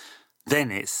game.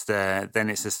 Then it's the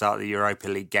start of the Europa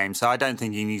League game. So I don't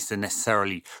think he needs to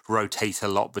necessarily rotate a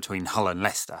lot between Hull and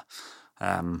Leicester.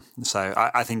 So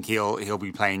I think he'll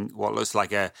be playing what looks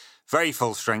like a very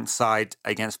full strength side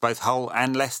against both Hull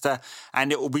and Leicester,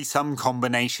 and it will be some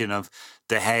combination of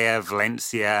De Gea,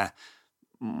 Valencia,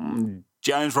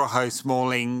 Jones, Rojo,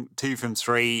 Smalling, 2 from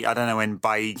 3. I don't know when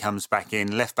Bailly comes back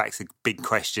in. Left back's a big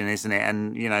question, isn't it?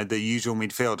 And, the usual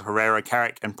midfield, Herrera,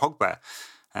 Carrick and Pogba.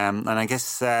 And I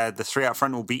guess the 3 up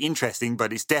front will be interesting,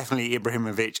 but it's definitely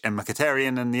Ibrahimovic and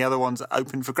Mkhitaryan, and the other ones are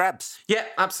open for grabs. Yeah,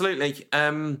 absolutely.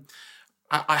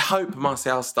 I hope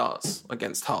Martial starts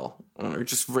against Hull. I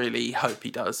just really hope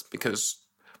he does because,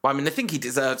 I think he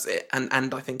deserves it,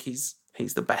 and I think he's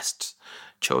the best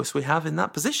choice we have in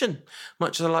that position.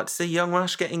 Much as I like to see young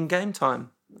Rash getting game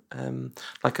time.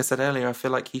 Like I said earlier, I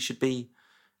feel like he should be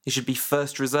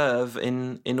first reserve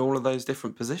in all of those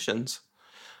different positions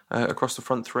across the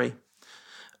front 3.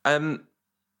 I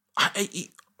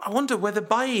wonder whether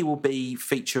Bailly will be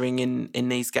featuring in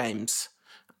these games.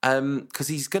 Because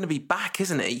he's going to be back,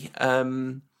 isn't he?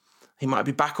 He might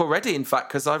be back already, in fact,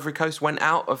 because Ivory Coast went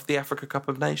out of the Africa Cup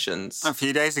of Nations a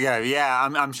few days ago. Yeah,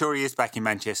 I'm sure he is back in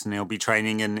Manchester, and he'll be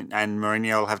training, and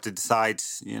Mourinho will have to decide,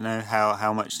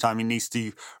 how much time he needs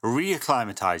to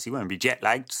reacclimatise. He won't be jet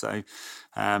lagged, so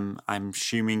I'm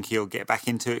assuming he'll get back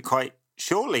into it quite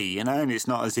shortly, and it's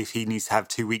not as if he needs to have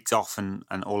 2 weeks off and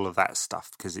all of that stuff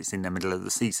because it's in the middle of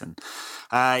the season.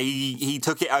 He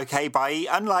took it okay by,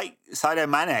 unlike Sadio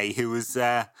Mane, who was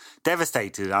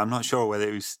devastated. I'm not sure whether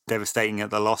it was devastating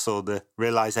at the loss or the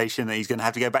realisation that he's going to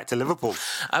have to go back to Liverpool.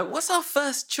 What's our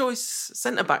first choice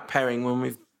centre-back pairing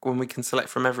when we can select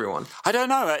from everyone? I don't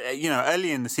know.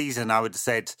 Early in the season, I would have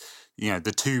said,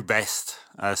 the 2 best,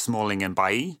 Smalling and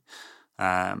Bailly.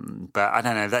 But I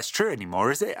don't know if that's true anymore,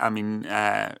 is it? I mean,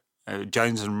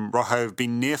 Jones and Rojo have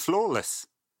been near flawless.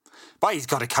 But he's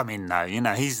got to come in, though.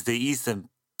 He's the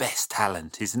best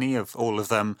talent, isn't he, of all of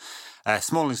them?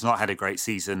 Smalling's not had a great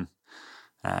season.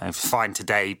 Fine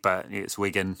today, but it's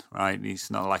Wigan, right?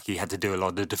 It's not like he had to do a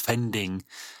lot of defending.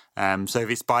 So if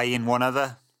it's Bailly and one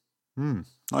other,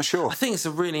 not sure. I think it's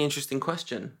a really interesting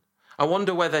question. I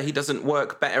wonder whether he doesn't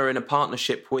work better in a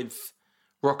partnership with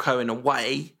Rocco in a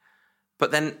way. But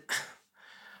then,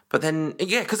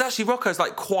 yeah, because actually Rocco's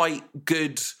like quite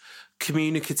good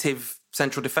communicative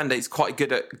central defender. He's quite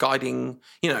good at guiding,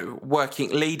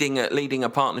 leading a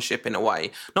partnership in a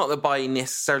way. Not that Bailly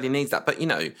necessarily needs that, but,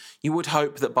 you would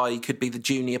hope that Bailly could be the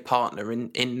junior partner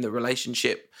in the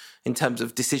relationship in terms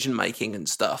of decision-making and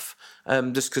stuff,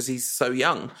 just because he's so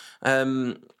young.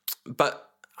 But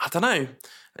I don't know.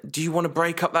 Do you want to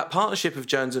break up that partnership of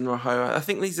Jones and Rojo? I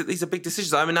think these are big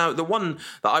decisions. I mean, now the one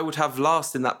that I would have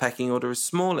last in that pecking order is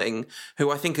Smalling, who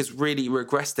I think has really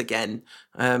regressed again.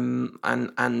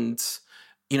 And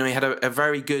he had a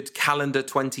very good calendar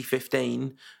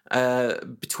 2015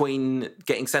 between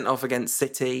getting sent off against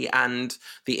City and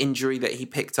the injury that he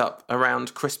picked up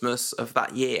around Christmas of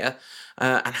that year,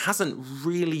 and hasn't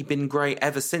really been great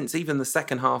ever since. Even the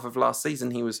second half of last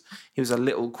season, he was a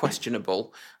little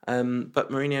questionable. But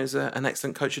Mourinho's an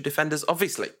excellent coach of defenders,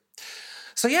 obviously.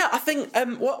 So yeah, I think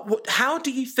how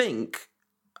do you think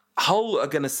Hull are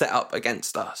going to set up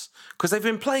against us? Because they've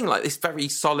been playing like this very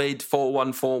solid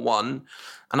 4-1-4-1.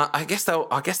 And I guess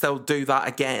they'll do that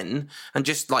again and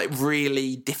just like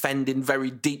really defend in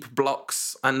very deep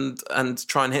blocks and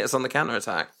try and hit us on the counter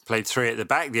attack. Played 3 at the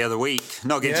back the other week,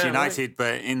 not against United, right,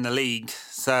 but in the league.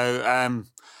 So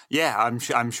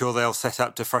I'm sure they'll set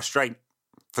up to frustrate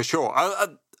for sure.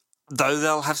 Though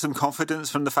they'll have some confidence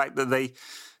from the fact that they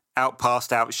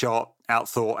outpassed, outshot,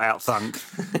 outthought, outthunk,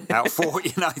 outfought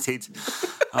United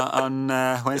on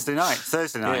Thursday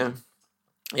night.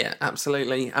 Yeah,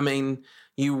 absolutely. I mean,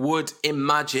 you would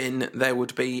imagine there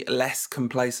would be less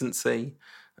complacency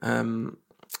in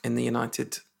the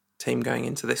United team going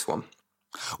into this one.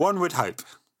 One would hope,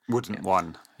 wouldn't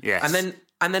one? Yes.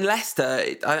 And then Leicester.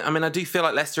 I do feel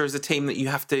like Leicester is a team that you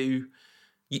have to.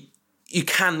 You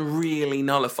can really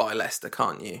nullify Leicester,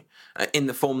 can't you? In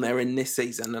the form they're in this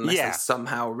season, unless they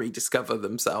somehow rediscover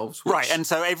themselves. Right, and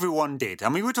so everyone did. I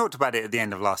mean, we talked about it at the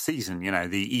end of last season.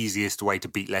 The easiest way to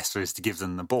beat Leicester is to give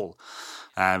them the ball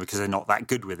because they're not that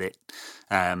good with it,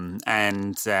 and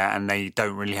they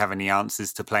don't really have any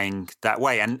answers to playing that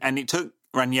way. And it took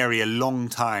Ranieri a long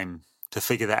time to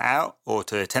figure that out or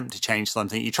to attempt to change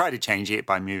something. You try to change it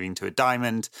by moving to a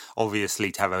diamond,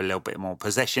 obviously to have a little bit more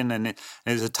possession, and it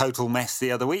was a total mess the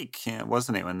other week,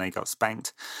 wasn't it, when they got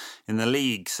spanked in the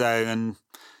league. So, and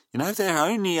they're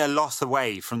only a loss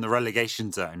away from the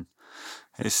relegation zone.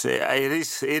 It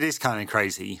is kind of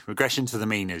crazy. Regression to the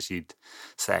mean, as you'd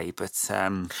say, but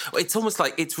it's almost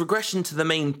like it's regression to the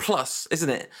mean plus, isn't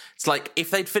it? It's like if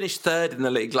they'd finished third in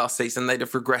the league last season, they'd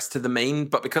have regressed to the mean,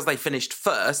 but because they finished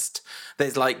first,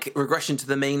 there's like regression to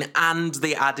the mean and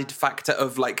the added factor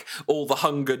of like all the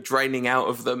hunger draining out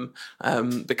of them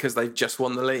because they've just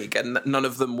won the league, and none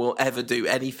of them will ever do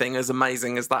anything as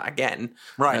amazing as that again,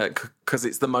 right? Because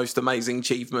it's the most amazing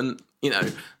achievement,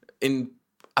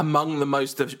 among the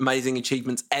most amazing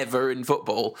achievements ever in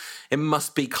football. It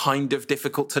must be kind of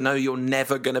difficult to know you're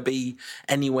never going to be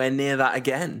anywhere near that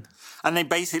again. And they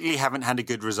basically haven't had a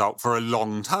good result for a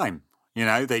long time.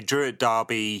 They drew at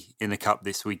Derby in the Cup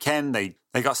this weekend. They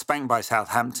got spanked by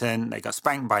Southampton. They got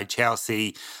spanked by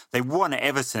Chelsea. They won at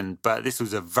Everton, but this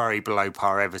was a very below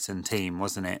par Everton team,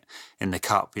 wasn't it, in the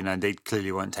Cup? They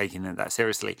clearly weren't taking it that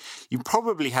seriously. You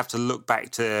probably have to look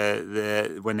back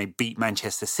to when they beat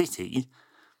Manchester City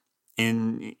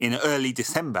in early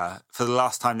December for the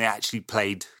last time they actually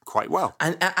played quite well.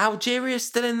 And Algeria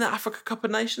still in the Africa Cup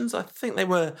of Nations? I think they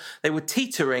were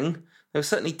teetering. They were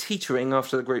certainly teetering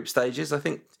after the group stages. I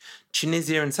think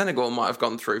Tunisia and Senegal might have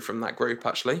gone through from that group,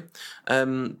 actually.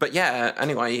 But yeah,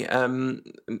 anyway,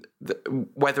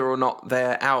 whether or not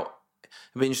they're out,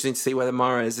 it'll be interesting to see whether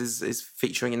Mahrez is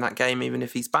featuring in that game, even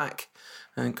if he's back,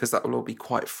 because that will all be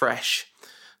quite fresh.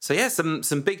 So yeah,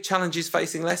 some big challenges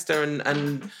facing Leicester,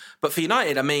 but for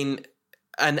United, I mean,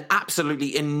 an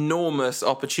absolutely enormous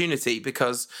opportunity,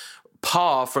 because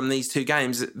par from these two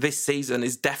games this season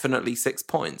is definitely 6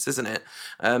 points, isn't it?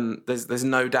 There's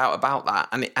no doubt about that.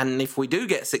 And if we do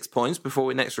get 6 points before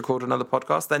we next record another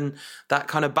podcast, then that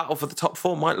kind of battle for the top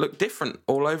four might look different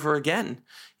all over again.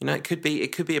 It could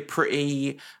be a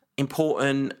pretty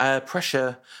important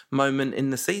pressure moment in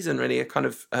the season, really, a kind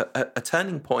of a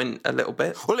turning point a little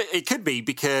bit. Well, it could be,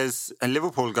 because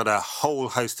Liverpool got a whole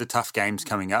host of tough games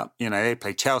coming up. They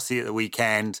play Chelsea at the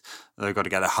weekend. They've got to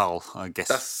go to Hull, I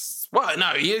guess.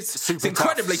 It's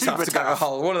incredibly tough to go to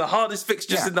Hull. One of the hardest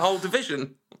fixtures in the whole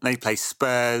division. They play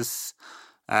Spurs.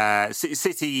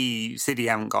 City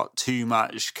haven't got too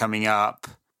much coming up.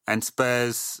 And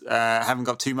Spurs haven't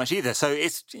got too much either. So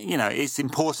it's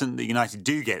important that United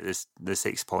do get the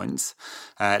 6 points.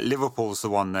 Liverpool's the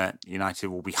one that United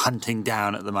will be hunting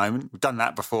down at the moment. We've done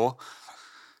that before.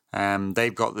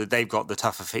 They've got the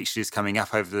tougher fixtures coming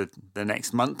up over the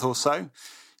next month or so.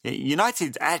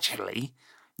 United actually,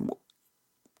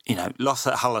 loss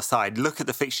at Hull aside, look at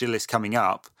the fixture list coming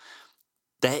up.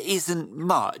 There isn't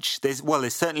much. There's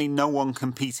certainly no one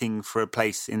competing for a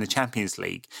place in the Champions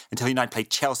League until United play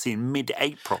Chelsea in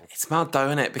mid-April. It's mad though,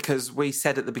 isn't it? Because we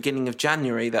said at the beginning of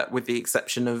January that with the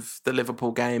exception of the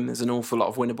Liverpool game, there's an awful lot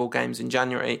of winnable games in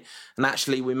January. And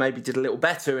actually we maybe did a little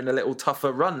better in a little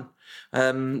tougher run.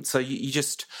 So you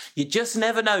just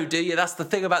never know, do you? That's the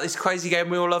thing about this crazy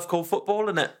game we all love called football,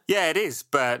 isn't it? Yeah, it is.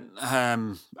 But,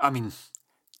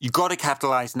 you've got to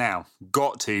capitalise now.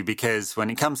 Got to, because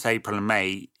when it comes to April and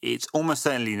May, it's almost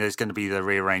certainly there's going to be the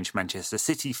rearranged Manchester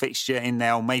City fixture in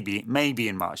there, or maybe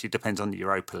in March. It depends on the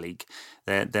Europa League.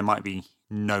 There might be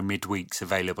no midweeks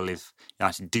available if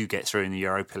United do get through in the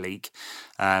Europa League.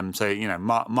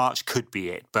 March could be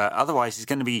it. But otherwise, it's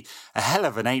going to be a hell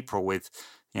of an April with,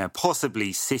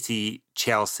 possibly City,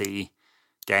 Chelsea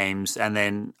games, and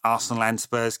then Arsenal and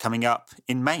Spurs coming up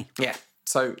in May. Yeah,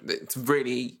 so it's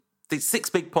really... The 6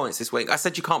 big points this week. I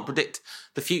said you can't predict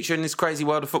the future in this crazy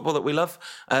world of football that we love.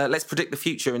 Let's predict the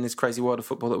future in this crazy world of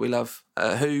football that we love.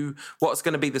 What's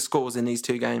going to be the scores in these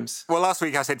 2 games? Well, last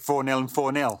week I said 4-0 and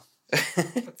 4-0.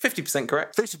 50%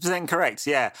 correct. 50% correct,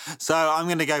 yeah. So I'm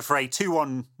going to go for a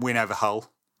 2-1 win over Hull.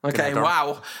 Okay,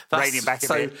 wow. Rein it back a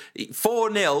bit.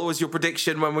 4-0 was your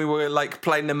prediction when we were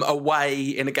playing them away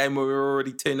in a game where we were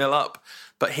already 2-0 up.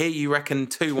 But here you reckon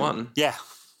 2-1. Yeah.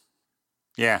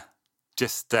 Yeah.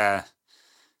 Just, going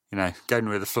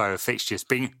with the flow of fixtures,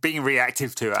 being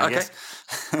reactive to it, I guess.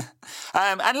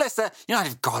 And Leicester, United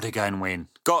have got to go and win.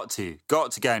 Got to go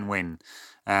and win.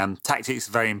 Tactics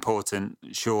are very important,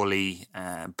 surely,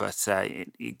 but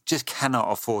it just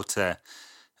cannot afford to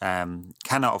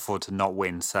not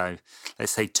win. So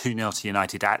let's say 2-0 to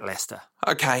United at Leicester.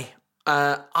 Okay.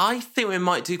 I think we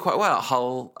might do quite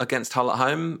well against Hull at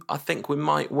home. I think we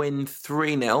might win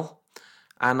 3-0.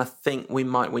 And I think we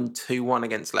might win 2-1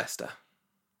 against Leicester.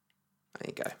 There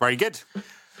you go. Very good.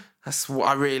 That's what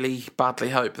I really badly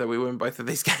hope, that we win both of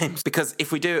these games. Because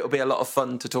if we do, it'll be a lot of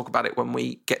fun to talk about it when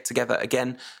we get together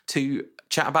again to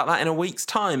chat about that in a week's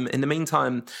time. In the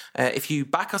meantime, if you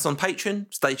back us on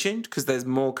Patreon, stay tuned because there's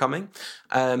more coming.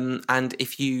 And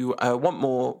if you want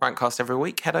more Rantcast every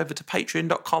week, head over to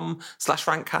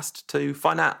patreon.com/Rantcast to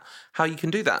find out how you can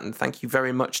do that. And thank you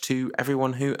very much to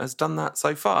everyone who has done that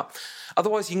so far.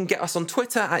 Otherwise, you can get us on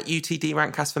Twitter at UTD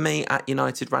Rantcast for me, at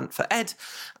United Rant for Ed.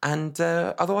 And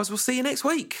otherwise, we'll see you next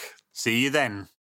week. See you then.